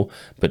mule,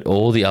 but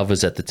all the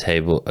others at the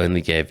table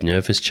only gave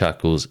nervous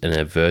chuckles and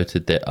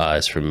averted their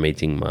eyes from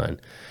meeting mine.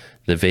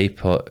 The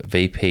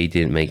VP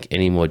didn't make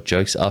any more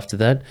jokes after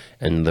that,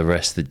 and the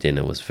rest of the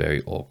dinner was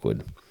very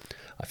awkward.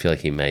 I feel like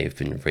he may have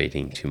been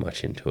reading too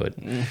much into it.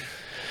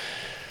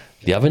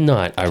 The other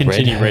night,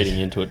 Continue reading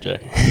into it,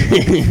 Jack.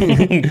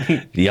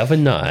 The other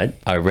night,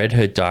 I read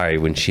her diary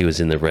when she was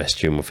in the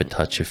restroom with a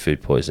touch of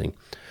food poisoning.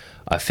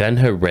 I found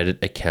her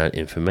Reddit account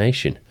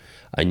information.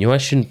 I knew I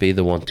shouldn't be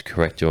the one to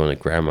correct her on her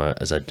grammar,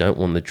 as I don't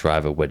want the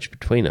driver wedged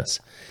between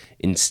us.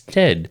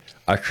 Instead,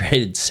 I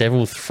created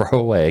several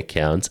throwaway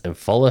accounts and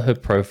follow her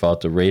profile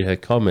to read her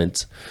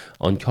comments.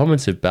 On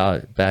comments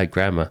about bad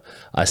grammar,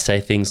 I say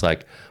things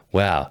like,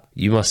 "Wow,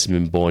 you must have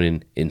been born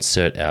in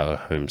insert our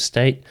home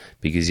state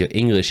because your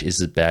English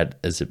is about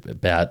as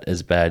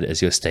bad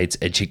as your state's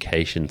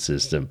education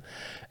system."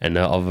 And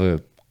there are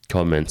other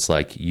comments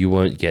like, "You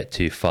won't get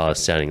too far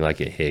sounding like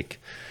a hick."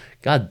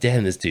 God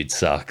damn, this dude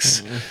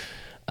sucks.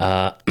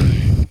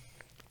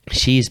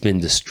 She's been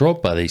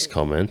distraught by these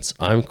comments.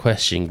 I'm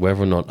questioning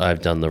whether or not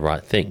I've done the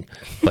right thing.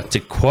 But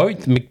to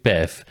quote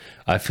Macbeth,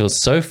 I feel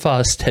so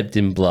far stepped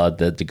in blood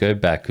that to go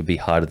back would be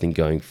harder than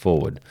going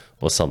forward,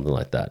 or something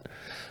like that.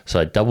 So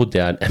I doubled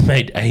down and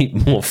made 8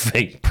 more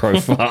fake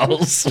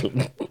profiles.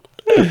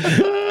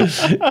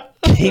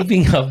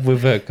 Keeping up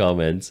with her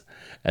comments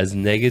has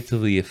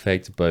negatively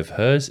affected both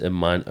hers and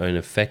mine own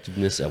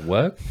effectiveness at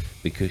work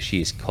because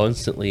she is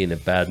constantly in a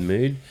bad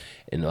mood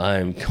and I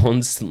am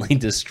constantly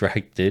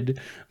distracted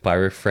by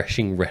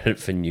refreshing Reddit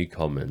for new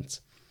comments.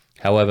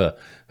 However,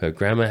 her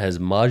grammar has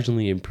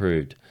marginally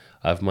improved.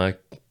 I've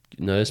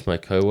noticed my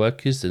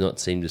co-workers do not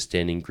seem to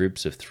stand in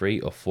groups of 3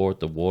 or 4 at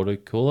the water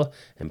cooler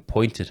and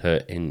point at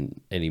her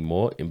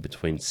anymore in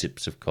between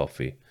sips of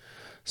coffee.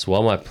 So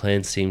while my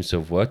plan seems to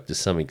have worked to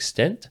some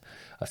extent,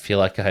 I feel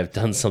like I have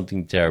done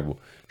something terrible.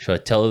 Should I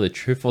tell her the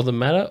truth of the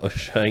matter, or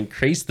should I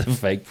increase the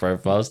fake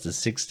profiles to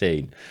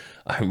 16?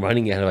 I'm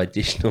running out of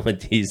additional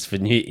ideas for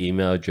new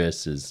email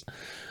addresses.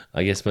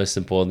 I guess most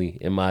importantly,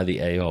 am I the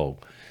a-hole?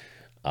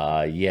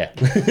 Yeah.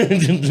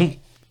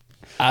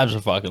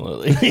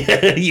 Absolutely.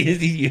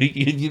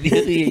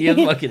 You're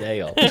the fucking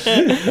a-hole.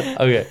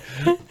 Okay.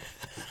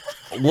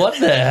 What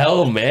the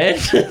hell, man?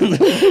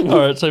 All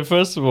right, so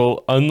first of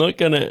all, I'm not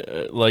going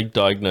to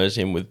diagnose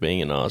him with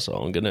being an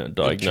asshole. I'm going to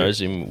diagnose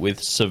him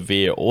with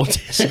severe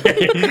autism.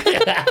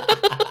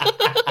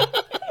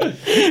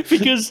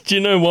 Because do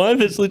you know why?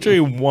 There's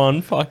literally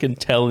one fucking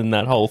tell in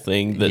that whole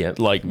thing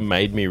that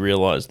made me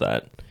realize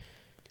that.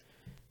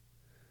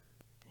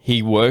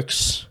 He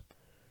works.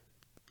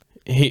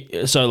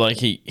 He's like,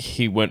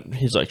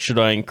 should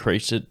I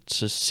increase it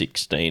to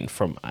 16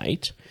 from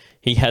 8?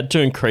 He had to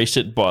increase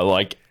it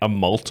by a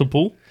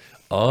multiple.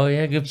 Oh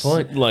yeah, good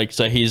point.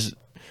 So he's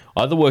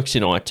either works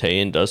in IT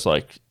and does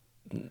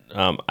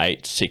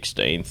 8,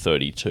 16,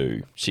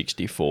 32,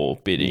 64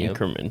 bit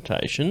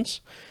incrementations,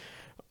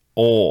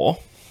 or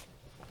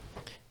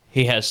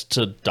he has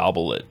to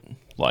double it,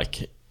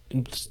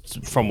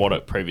 from what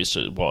it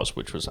previously was,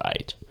 which was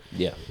 8.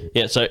 Yeah.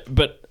 Yeah. So,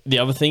 but the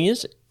other thing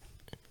is,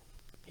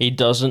 he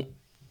doesn't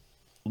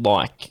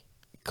like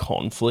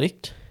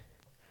conflict.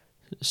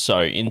 So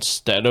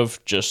instead of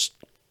just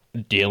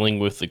dealing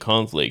with the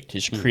conflict,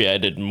 he's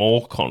created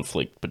more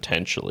conflict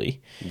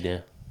potentially. Yeah.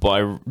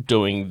 By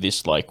doing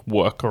this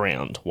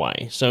workaround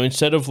way. So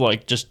instead of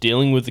just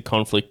dealing with the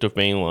conflict of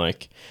being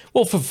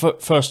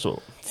first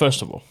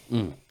of all,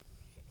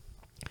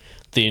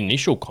 the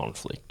initial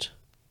conflict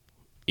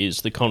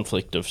is the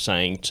conflict of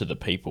saying to the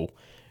people,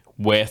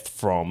 we're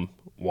from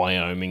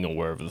Wyoming or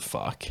wherever the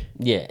fuck.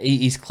 Yeah,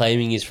 he's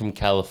claiming he's from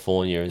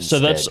California instead. So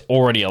that's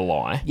already a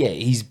lie. Yeah,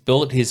 he's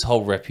built his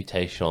whole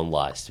reputation on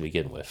lies to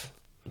begin with.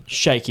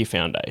 Shaky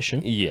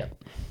foundation. Yeah.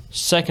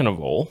 Second of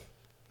all,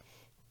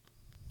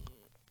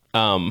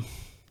 I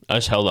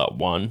just held up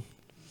 1.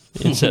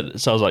 Instead,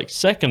 so I was like,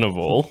 second of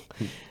all,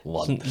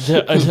 1.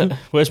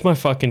 Where's my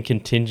fucking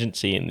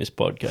contingency in this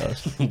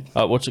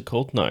podcast? What's it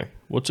called? No.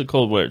 What's it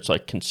called where it's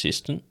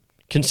consistent?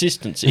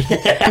 Consistency.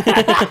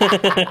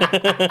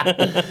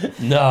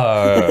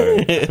 No.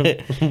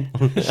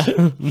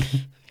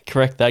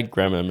 Correct that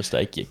grammar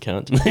mistake, you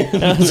cunt.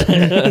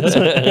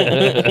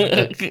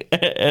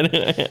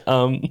 Anyway,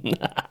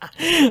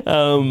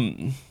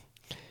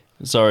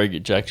 sorry,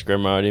 Jack's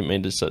grammar. I didn't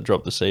mean to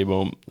drop the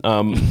C-bomb.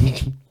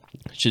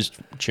 She's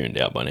tuned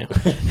out by now.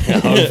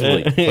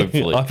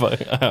 Hopefully.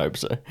 I hope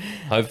so.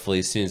 Hopefully,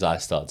 as soon as I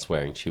start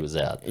swearing, she was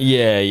out.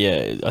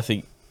 Yeah. I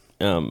think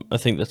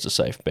that's a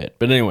safe bet.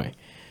 But anyway,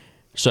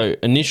 so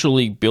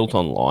initially built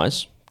on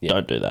lies. Yep.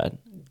 Don't do that.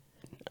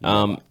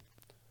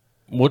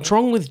 What's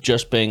wrong with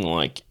just being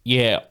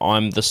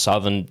I'm the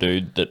southern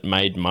dude that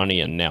made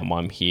money and now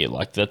I'm here?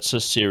 That's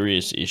a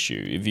serious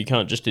issue. If you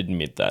can't just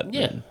admit that.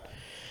 Yeah.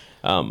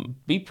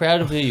 Be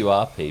proud of who you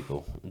are,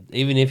 people.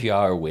 Even if you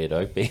are a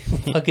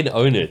weirdo, fucking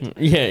own it.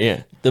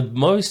 Yeah. The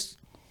most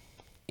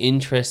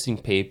interesting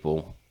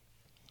people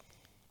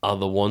are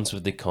the ones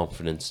with the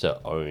confidence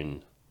to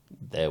own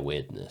their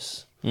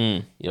weirdness.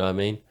 You know what I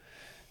mean?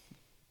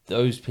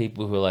 Those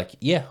people who are like,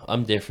 yeah,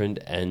 I'm different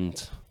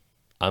and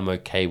I'm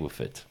okay with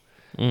it.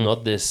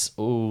 Not this,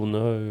 oh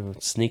no,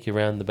 sneak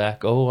around the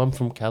back. Oh, I'm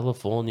from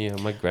California.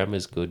 My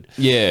grammar's good.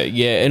 Yeah.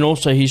 And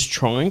also, he's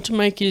trying to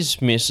make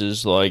his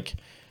missus, like,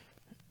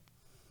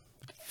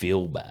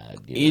 Feel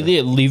bad. You know?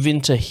 either live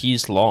into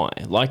his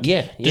lie. Like,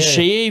 Yeah, does yeah.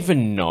 she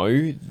even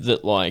know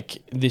that,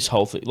 like, this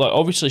whole thing... Like,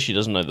 obviously, she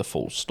doesn't know the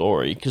full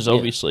story, because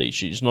obviously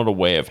she's not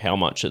aware of how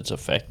much it's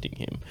affecting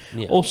him.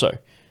 Yeah. Also,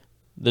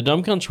 the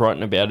dumb cunt's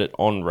writing about it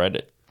on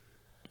Reddit.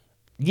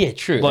 Yeah,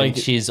 true. Like-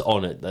 Like she's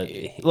on it.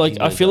 Like,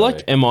 I feel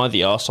like Am I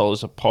the Arsehole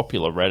is a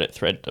popular Reddit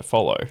thread to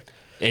follow.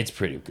 it's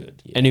pretty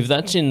good. Yeah. And if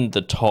that's in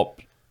the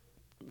top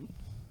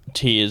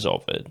tiers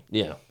of it,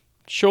 yeah.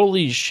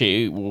 surely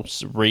she will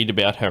read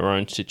about her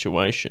own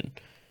situation.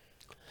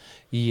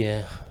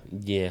 Yeah.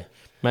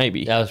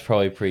 Maybe. That was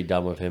probably pretty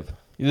dumb of him.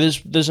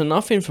 There's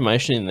enough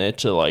information in there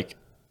to, like,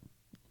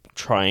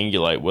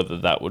 triangulate whether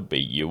that would be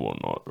you or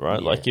not, right?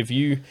 Yeah. Like, if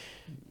you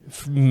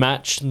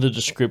match the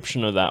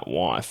description of that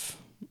wife,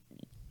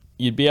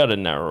 you'd be able to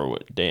narrow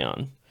it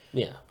down.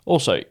 Yeah.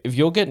 Also, if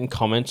you're getting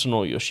comments on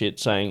all your shit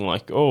saying,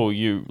 like, oh,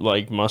 you,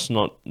 like, must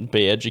not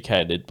be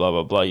educated, blah,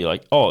 blah, blah, you're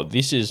like, oh,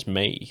 this is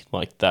me.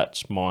 Like,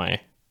 that's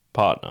my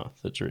partner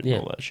that's written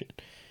all that shit.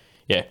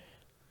 Yeah,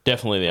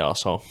 definitely the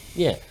arsehole.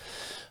 Yeah.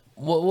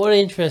 What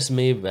interests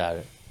me about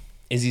it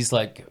is he's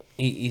like,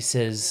 he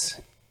says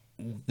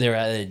they're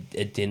at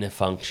a dinner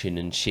function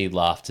and she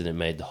laughed and it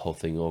made the whole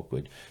thing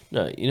awkward.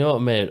 No, you know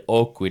what made it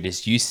awkward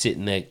is you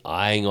sitting there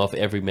eyeing off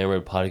every member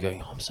of the party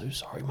going, oh, I'm so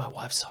sorry, my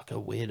wife's such a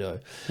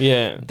weirdo.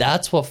 Yeah.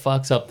 That's what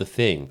fucks up the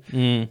thing.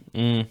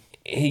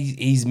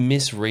 He's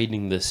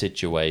misreading the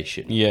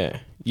situation. Yeah.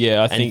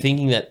 Yeah, I And think...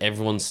 thinking that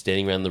everyone's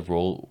standing around the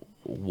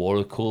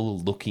water cooler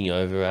looking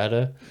over at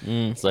her.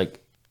 It's like,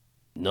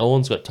 no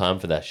one's got time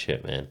for that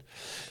shit, man.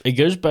 It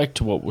goes back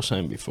to what we were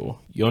saying before.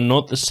 You're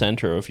not the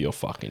center of your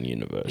fucking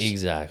universe.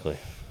 Exactly.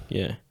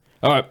 Yeah.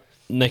 All right.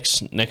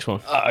 Next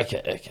one.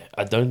 Okay.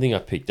 I don't think I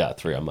picked out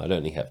 3. I might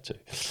only have 2.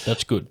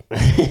 That's good.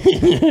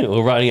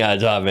 We're running out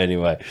of time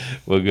anyway.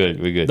 We're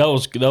good. That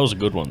was a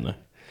good one though.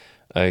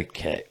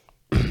 Okay.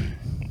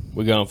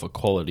 We're going for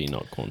quality,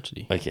 not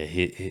quantity.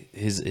 Okay.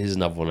 Here's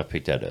another one I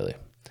picked out earlier.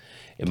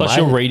 Plus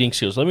your reading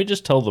skills. Let me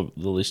just tell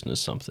the listeners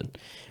something.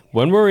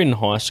 When we were in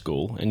high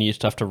school and you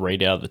used to have to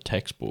read out of the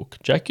textbook,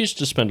 Jack used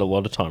to spend a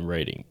lot of time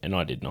reading, and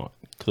I did not.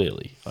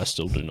 Clearly, I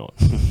still do not.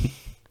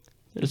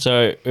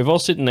 So if I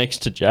was sitting next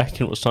to Jack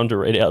and it was time to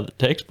read out of the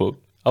textbook,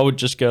 I would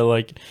just go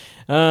like,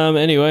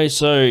 anyway,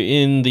 so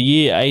in the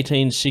year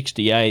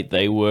 1868,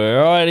 they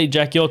were, alrighty,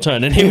 Jack, your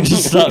turn. And he would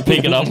just start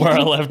picking up where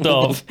I left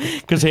off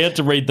because he had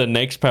to read the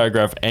next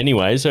paragraph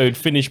anyway, so he'd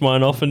finish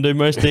mine off and do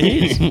most of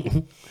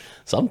his.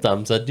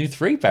 Sometimes I do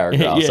 3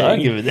 paragraphs. Yeah. I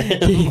don't give a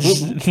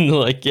damn.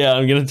 Like, yeah,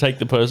 I'm going to take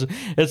the person.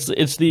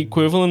 It's the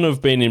equivalent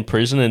of being in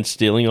prison and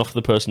stealing off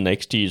the person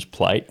next to you's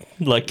plate.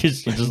 Like,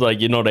 because you're just like,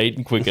 you're not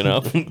eating quick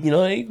enough. You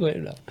know,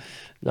 enough.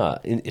 No,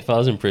 if I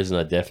was in prison,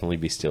 I'd definitely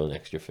be stealing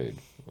extra food.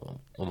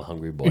 I'm a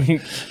hungry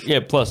boy. Yeah,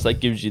 plus that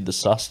gives you the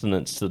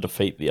sustenance to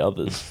defeat the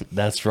others.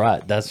 That's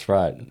right.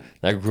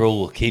 That gruel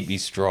will keep you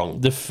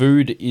strong. The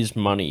food is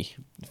money.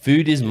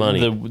 Food is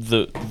money.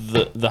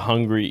 The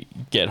hungry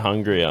get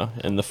hungrier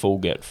and the full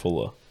get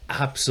fuller.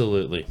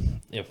 Absolutely.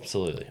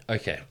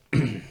 Okay.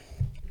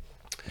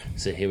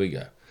 So here we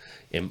go.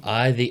 Am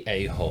I the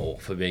a-hole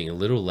for being a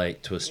little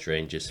late to a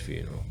stranger's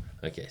funeral?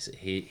 Okay, so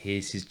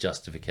here's his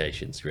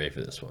justifications. You ready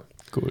for this one?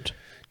 Good.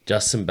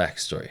 Just some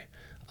backstory.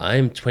 I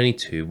am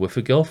 22 with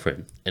a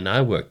girlfriend, and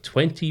I work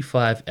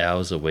 25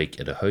 hours a week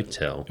at a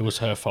hotel. It was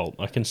her fault.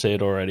 I can see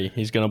it already.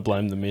 He's going to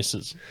blame the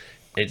missus.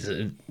 It's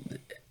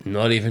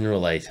not even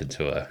related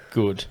to her.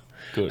 Good.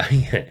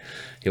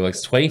 He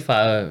works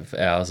 25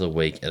 hours a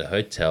week at a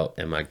hotel,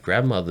 and my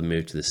grandmother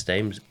moved to the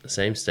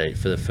same state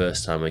for the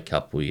first time a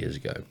couple years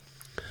ago.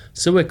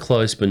 So we're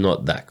close, but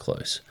not that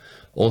close.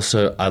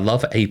 Also, I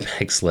love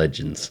Apex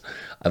Legends.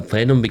 I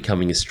plan on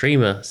becoming a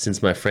streamer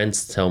since my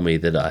friends tell me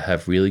that I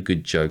have really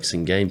good jokes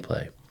and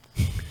gameplay.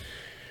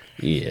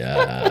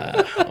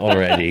 Yeah,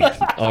 already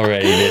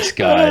this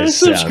guy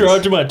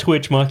Subscribe to my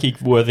Twitch, Marky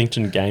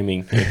Worthington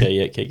Gaming. Okay,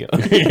 yeah, keep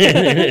going.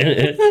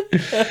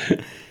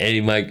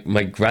 And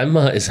my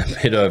grandma is a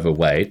bit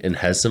overweight and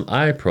has some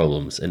eye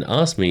problems and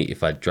asked me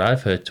if I'd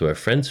drive her to a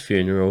friend's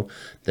funeral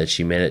that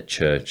she met at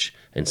church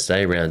and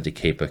stay around to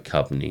keep her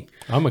company.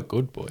 I'm a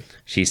good boy.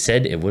 She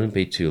said it wouldn't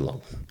be too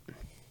long.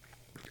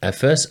 At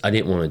first, I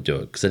didn't want to do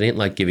it because I didn't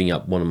like giving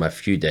up one of my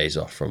few days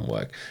off from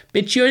work.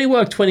 Bitch, you only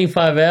work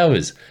 25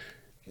 hours.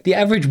 The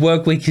average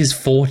work week is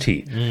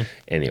 40.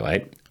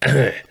 Anyway,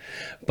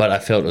 but I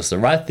felt it was the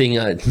right thing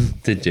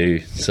to do,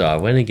 so I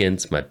went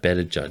against my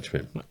better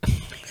judgment.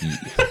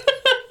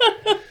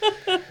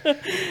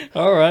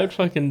 All right,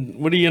 fucking.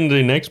 What are you gonna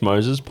do next,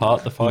 Moses?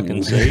 Part the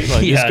fucking sea?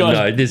 Like, Yeah, this guy,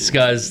 no, this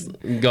guy's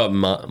got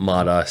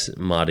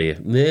martyr.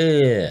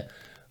 Yeah.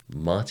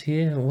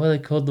 Martyr? What are they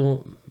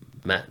called?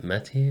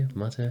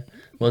 Martyr?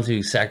 Ones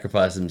who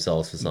sacrifice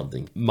themselves for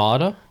something.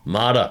 Martyr.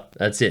 Martyr.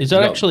 That's it. Is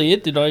that actually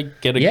it? Did I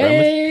get a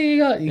Yeah,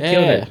 grammar? you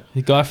killed it.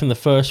 The guy from the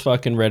first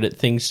fucking Reddit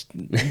thing's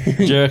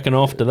jerking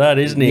off to that,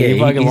 isn't he? Yeah, he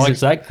fucking he's likes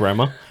that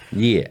grammar.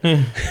 Yeah.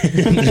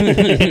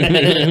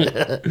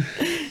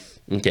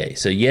 Okay,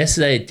 so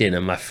yesterday at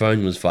dinner, my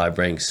phone was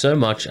vibrating so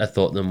much I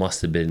thought there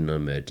must have been an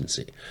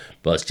emergency.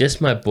 But it's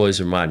just my boys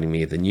reminding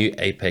me of the new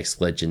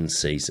Apex Legends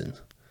season.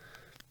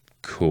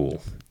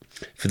 Cool.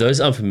 For those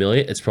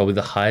unfamiliar, it's probably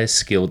the highest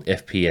skilled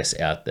FPS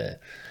out there.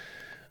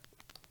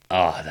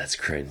 Ah, that's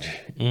cringe.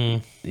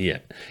 Yeah.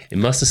 It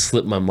must have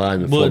slipped my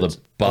mind before Well, the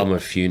bummer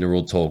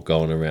funeral talk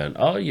going around.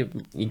 Oh, your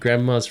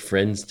grandma's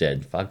friend's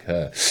dead. Fuck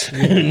her.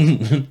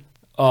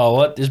 Oh,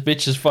 what? This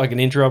bitch is fucking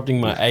interrupting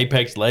my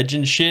Apex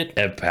Legends shit?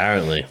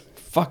 Apparently.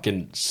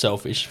 Fucking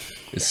selfish.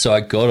 So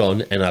I got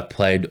on and I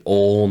played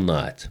all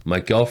night. My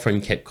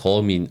girlfriend kept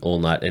calling me all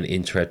night and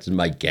interrupted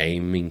my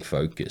gaming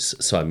focus,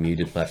 so I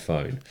muted my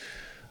phone.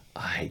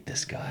 I hate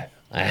this guy.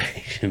 I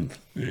hate him.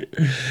 I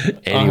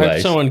hope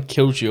Anyways, someone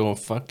kills your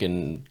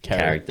fucking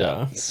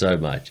character. so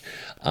much.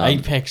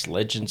 Apex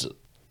Legends,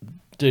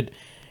 dude.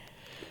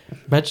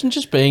 Imagine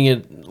just being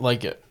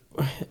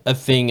a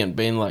thing and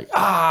being like,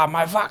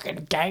 my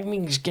fucking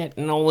gaming's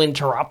getting all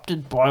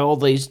interrupted by all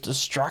these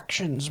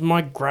distractions.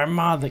 My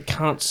grandma that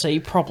can't see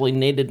properly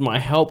needed my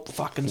help.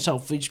 Fucking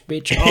selfish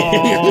bitch.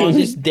 Oh,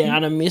 this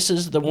downer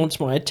missus that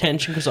wants my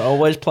attention because I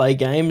always play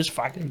games.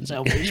 Fucking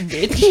selfish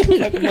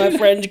bitch. My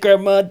friend's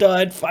grandma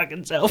died.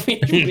 Fucking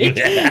selfish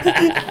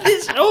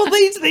bitch. All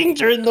these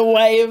things are in the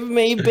way of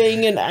me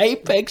being an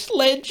Apex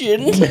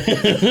legend.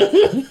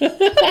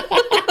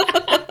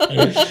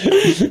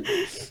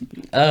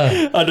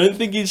 I don't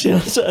think he's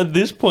at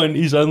this point.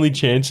 His only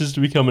chance is to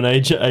become an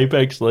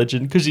Apex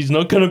legend because he's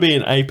not going to be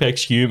an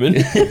Apex human.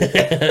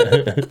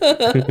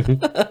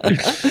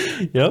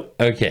 Yep.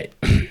 Okay,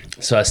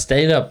 so I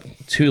stayed up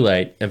too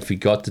late and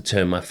forgot to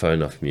turn my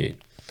phone off mute.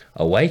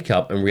 I wake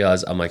up and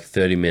realize I'm like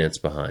 30 minutes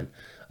behind.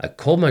 I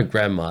call my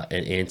grandma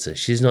and answer.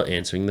 She's not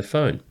answering the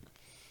phone.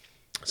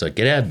 So I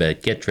get out of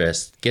bed, get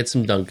dressed, get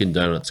some Dunkin'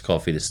 Donuts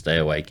coffee to stay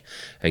awake,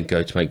 and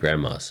go to my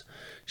grandma's.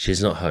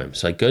 She's not home,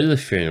 so I go to the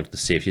funeral to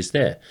see if she's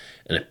there.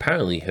 And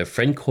apparently her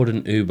friend called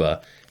an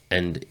Uber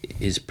and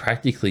is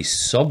practically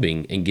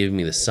sobbing and giving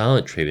me the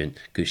silent treatment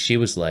because she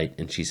was late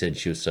and she said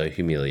she was so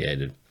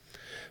humiliated.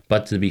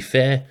 But to be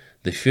fair,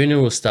 the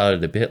funeral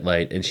started a bit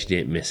late and she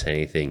didn't miss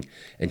anything.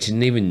 And she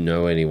didn't even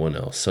know anyone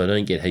else, so I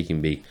don't get how you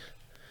can be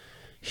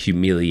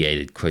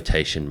humiliated,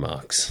 quotation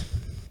marks.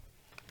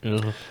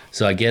 Ugh.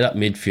 So I get up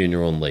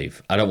mid-funeral and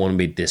leave. I don't want to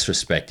be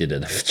disrespected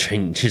at a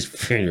stranger's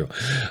funeral.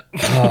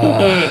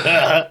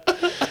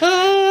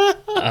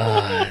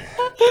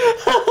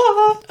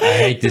 I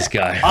hate this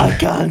guy. I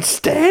can't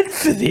stand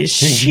for this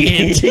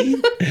shit.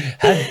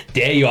 How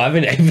dare you? I'm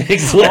an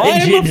Apex I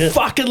am Legend. a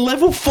fucking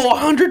level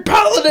 400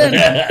 paladin.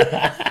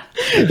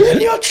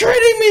 And you're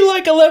treating me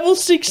like a level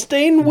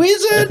 16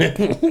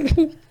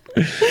 wizard.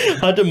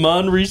 I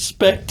demand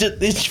respect at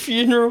this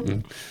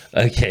funeral.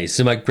 Okay,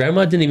 so my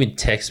grandma didn't even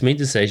text me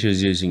to say she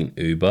was using an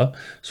Uber.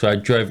 So I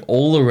drove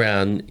all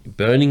around,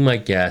 burning my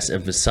gas,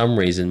 and for some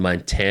reason, my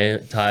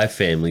entire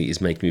family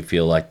is making me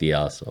feel like the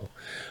arsehole.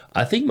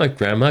 I think my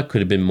grandma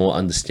could have been more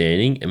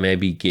understanding and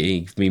maybe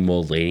gave me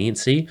more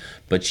leniency,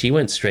 but she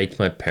went straight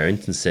to my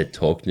parents and said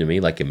talking to me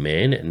like a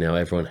man, and now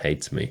everyone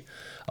hates me.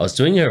 I was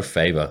doing her a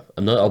favor.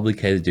 I'm not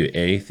obligated to do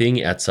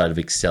anything outside of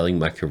excelling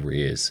my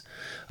careers.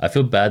 I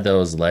feel bad that I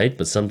was late,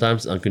 but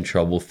sometimes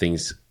uncontrollable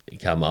things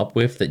come up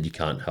with that you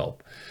can't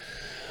help.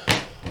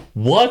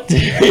 What?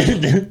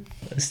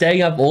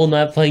 Staying up all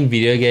night playing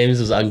video games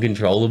was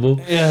uncontrollable?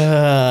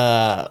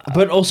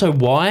 But also,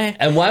 why?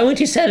 And why wouldn't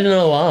you set an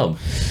alarm?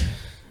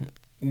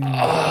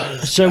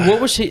 So what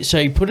was he? So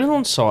he put it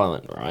on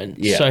silent, right?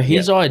 Yeah, So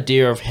his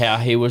idea of how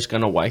he was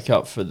going to wake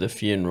up for the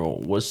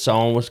funeral was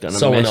someone was going to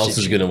Someone else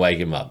is going to wake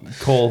him up.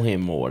 call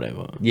him or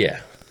whatever.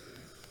 Yeah.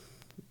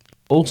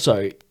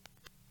 Also,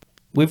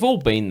 we've all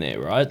been there,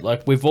 right?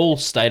 Like, we've all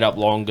stayed up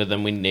longer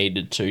than we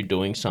needed to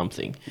doing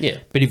something. Yeah.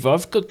 But if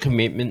I've got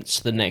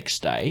commitments the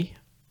next day,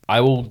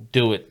 I will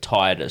do it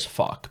tired as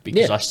fuck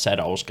because Yeah. I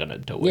said I was going to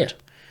do Yeah. it.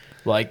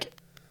 Like,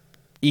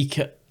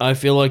 I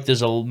feel like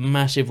there's a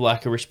massive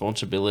lack of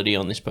responsibility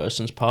on this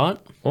person's part.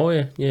 Oh,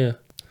 yeah, yeah.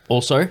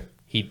 Also,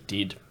 he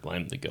did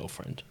blame the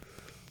girlfriend.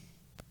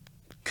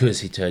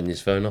 Because he turned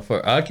his phone off.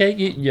 Okay,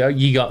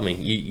 you got me.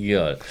 You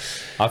got it.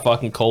 I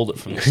fucking called it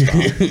from the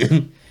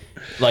start.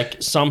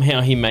 Like,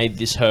 somehow he made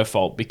this her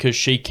fault because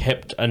she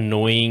kept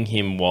annoying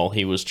him while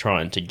he was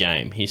trying to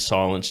game. He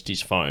silenced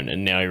his phone,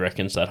 and now he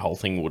reckons that whole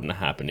thing wouldn't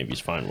have happened if his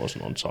phone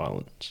wasn't on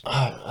silence.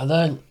 I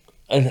don't...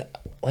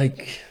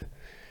 Like...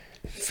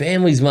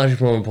 Family's much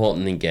more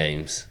important than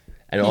games.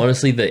 And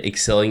honestly, the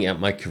excelling at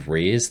my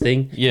careers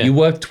thing, Yeah. you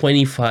work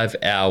 25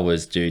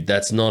 hours, dude.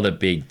 That's not a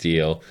big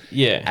deal.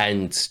 Yeah.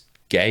 And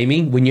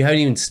gaming when you haven't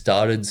even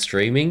started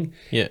streaming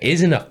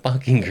isn't a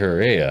fucking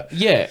career.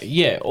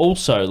 Yeah.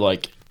 Also,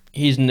 like,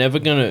 he's never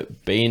gonna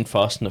be in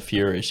Fast and the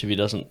Furious if he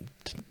doesn't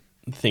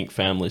think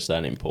family's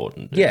that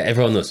important. Yeah,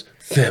 everyone knows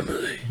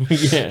family.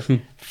 Yeah,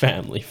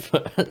 family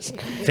first.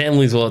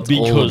 Family's what it's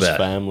all Because about.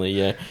 family,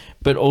 yeah.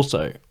 But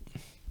also,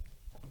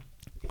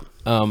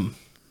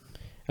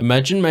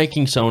 imagine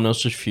making someone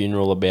else's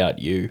funeral about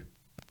you.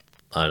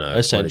 I know,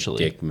 Essentially.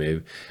 what a dick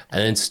move,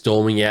 and then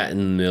storming out in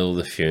the middle of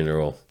the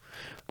funeral.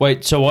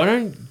 Wait, so I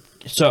don't.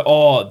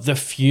 So, the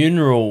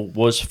funeral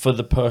was for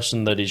the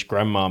person that his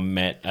grandma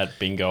met at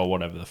bingo or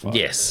whatever the fuck.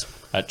 Yes,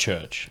 At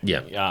church.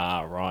 Yeah.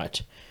 Ah,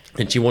 right.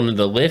 and she wanted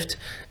a lift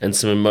and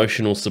some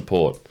emotional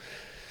support,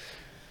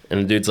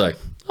 and the dude's like,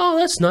 "Oh,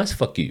 that's nice.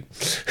 Fuck you."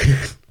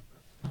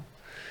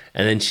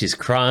 And then she's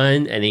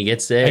crying, and he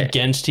gets there.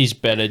 Against his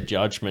better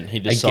judgment, he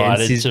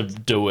decided to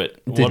do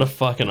it. What a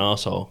fucking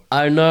asshole.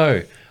 I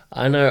know.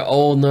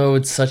 Oh no,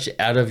 it's such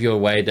out of your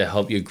way to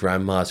help your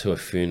grandma to a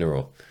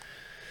funeral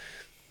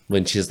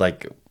when she's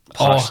like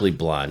partially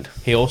blind.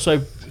 He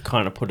also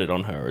kind of put it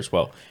on her as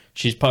well.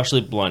 She's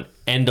partially blind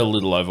and a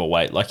little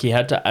overweight. Like, he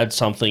had to add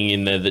something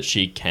in there that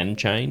she can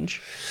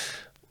change.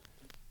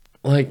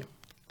 Like,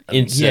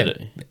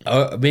 Instead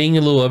being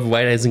a little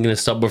overweight isn't going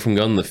to stop her from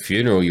going to the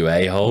funeral, you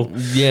a-hole.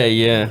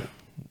 Yeah.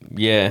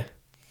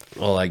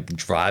 Or like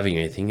driving or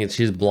anything. And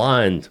she's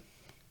blind.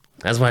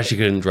 That's why she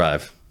couldn't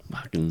drive.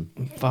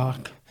 Fucking.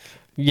 Fuck.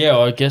 Yeah,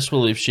 I guess,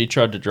 well, if she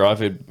tried to drive,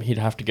 he'd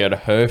have to go to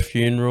her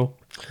funeral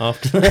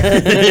after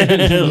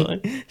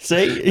that.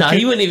 See? No,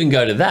 he wouldn't even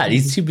go to that.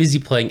 He's too busy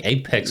playing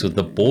Apex with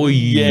the boys.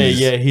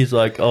 Yeah. He's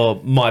like,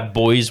 oh, my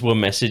boys were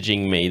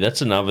messaging me.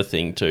 That's another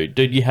thing too.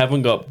 Dude, you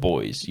haven't got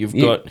boys. You've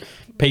got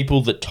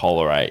people that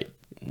tolerate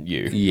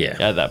you. Yeah.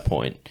 At that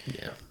point.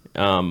 Yeah.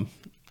 I'm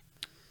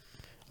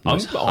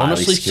Most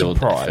honestly highly skilled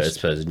surprised.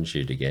 first-person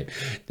shooter game.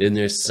 Then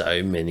there's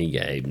so many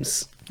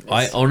games.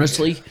 I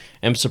honestly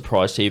am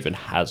surprised he even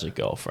has a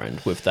girlfriend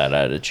with that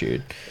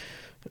attitude.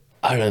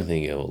 I don't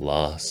think it will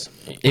last.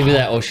 Either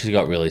that or she's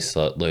got really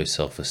low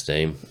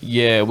self-esteem.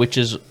 Yeah, which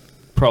is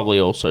probably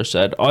also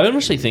sad. I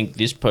honestly think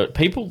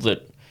people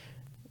that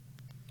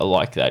are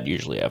like that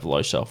usually have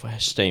low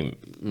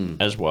self-esteem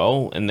as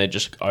well, and they're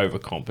just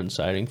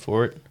overcompensating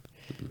for it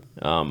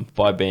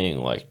by being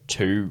like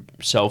too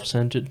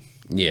self-centered.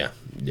 Yeah.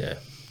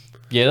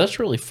 Yeah, that's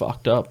really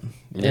fucked up.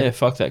 Yeah,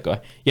 fuck that guy.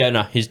 Yeah,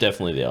 no, he's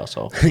definitely the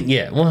asshole.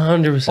 Yeah,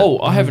 100%. Oh,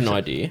 I have an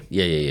idea.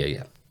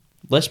 Yeah.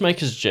 Let's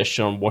make a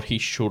suggestion on what he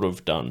should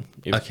have done.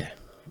 Okay,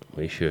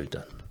 we should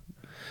have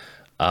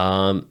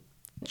done.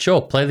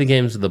 Sure, play the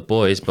games with the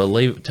boys, but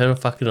turn a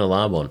fucking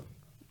alarm on.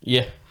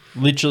 Yeah,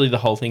 literally the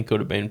whole thing could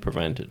have been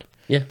prevented.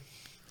 Yeah.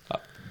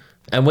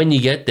 And when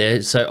you get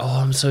there, say, "Oh,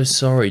 I'm so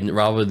sorry,"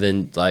 rather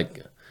than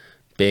like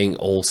being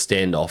all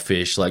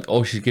standoffish, like,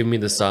 "Oh, she's giving me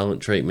the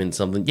silent treatment,"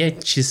 something. Yeah,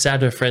 she's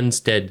sad her friend's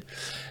dead,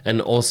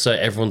 and also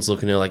everyone's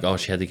looking at her like, "Oh,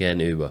 she had to get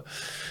an Uber."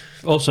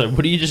 Also,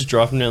 what are you just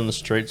driving down the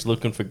streets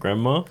looking for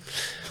grandma?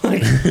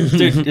 Like,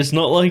 dude, it's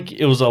not like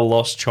it was a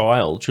lost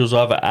child. She was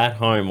either at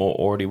home or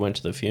already went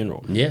to the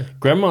funeral. Yeah.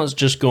 Grandma's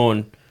just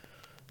gone.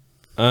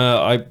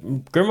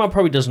 Grandma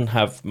probably doesn't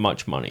have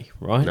much money,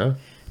 right? No.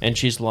 And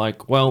she's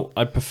like, well,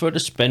 I prefer to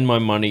spend my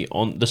money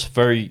on this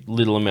very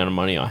little amount of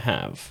money I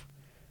have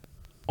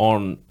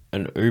on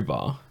an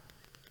Uber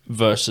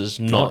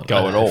versus not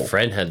go at all. Her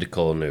friend had to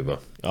call an Uber.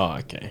 Oh,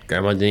 okay.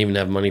 Grandma didn't even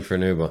have money for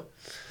an Uber.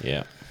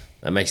 Yeah.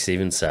 That makes it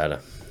even sadder.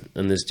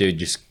 And this dude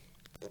just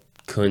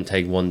couldn't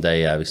take one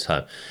day out of his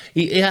time.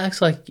 He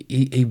acts like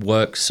he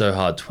works so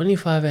hard.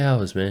 25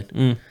 hours,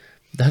 man.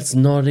 That's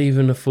not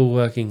even a full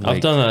working week.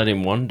 I've done that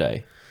in one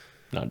day.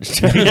 No, just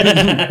joking.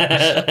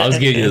 I was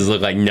giving you this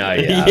look like, no,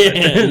 yeah.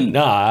 Yeah,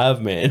 no, I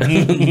have, man.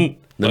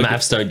 The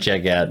maths don't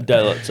check out.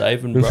 Daylight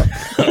saving, bro.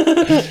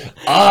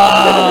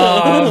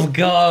 Oh, of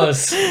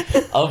course.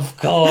 Of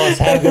course.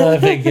 How could I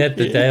forget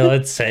the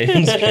daylight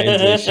savings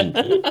transition?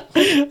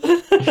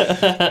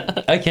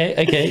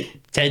 Okay.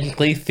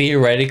 Technically,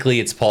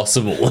 theoretically, it's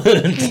possible.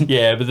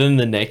 Yeah, but then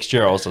the next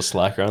year I was a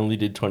slacker. I only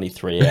did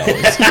 23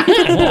 hours.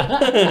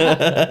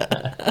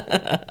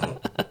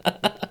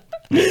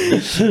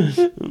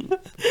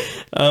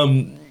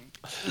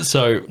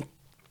 So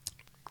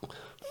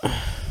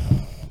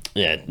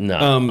yeah, no,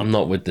 I'm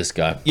not with this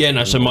guy. yeah,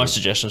 no. So my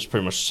suggestion is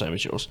pretty much the same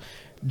as yours,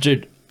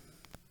 dude.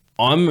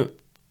 I'm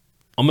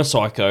a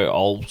psycho.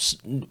 I'll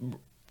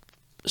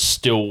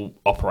still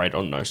operate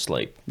on no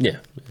sleep. Yeah.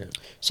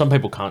 Some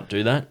people can't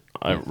do that.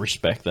 I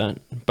respect that,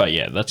 but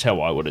yeah, that's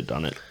how I would have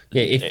done it.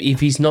 Yeah,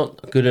 if he's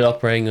not good at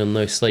operating on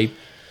no sleep,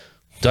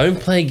 don't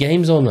play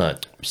games all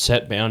night.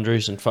 Set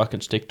boundaries and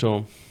fucking stick to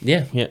them.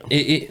 Yeah.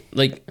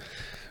 Like,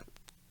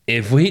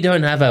 if we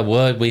don't have our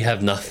word, we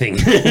have nothing.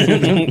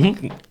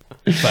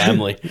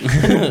 Family.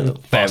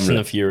 Fast and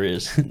the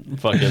Furious.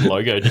 Fucking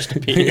logo just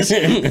appears.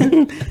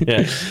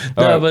 Yeah.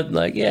 No, but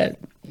like, yeah.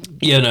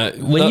 Yeah, no.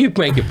 When you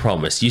make a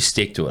promise, you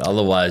stick to it.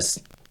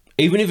 Otherwise,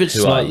 even if it's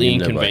Who are slightly you?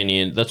 Nobody.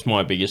 inconvenient, that's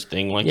my biggest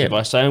thing. Like, Yeah. if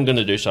I say I'm going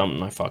to do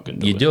something, I fucking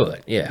do it. you do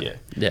it. Yeah. Yeah.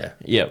 Yeah.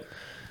 Yeah.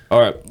 All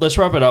right, let's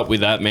wrap it up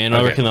with that, man. I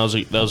Okay. reckon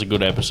that was a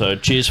good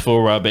episode. Cheers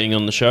for being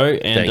on the show,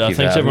 and Thank you for thanks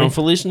having everyone me.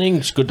 for listening.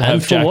 It's good to have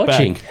And for Jack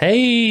watching. back.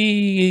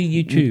 Hey,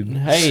 YouTube.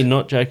 Hey,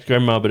 not Jack's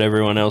grandma, but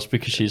everyone else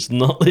because she's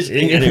not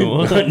listening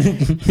anymore.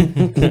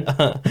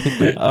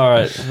 All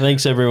right,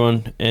 thanks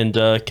everyone, and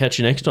catch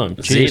you next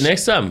time. See you Cheers.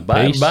 next time.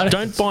 Bye. Peace. Bye.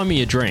 Don't buy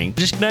me a drink.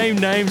 Just name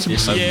names.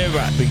 Yeah,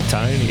 right. Big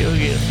Tony. He'll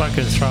get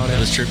fucking thrown The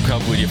out. strip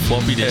club with your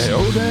floppy disk. Yeah,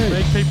 all day.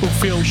 Make people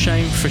feel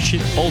shame for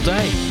shit all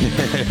day.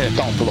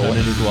 Don't blow Turn it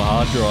it. into a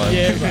hard drive.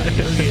 Yeah, right.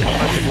 He'll get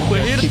fucking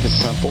we're here Keep it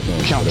simple.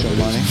 Count your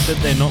money. that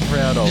they're not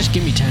proud of. Just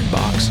give me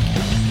 $10.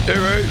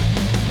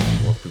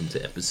 Welcome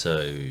to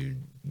episode,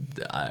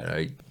 I don't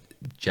know,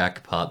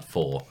 Jack Part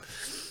 4.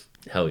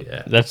 Hell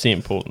yeah. That's the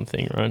important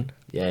thing, right?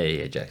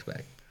 Yeah, Jack's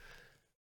back.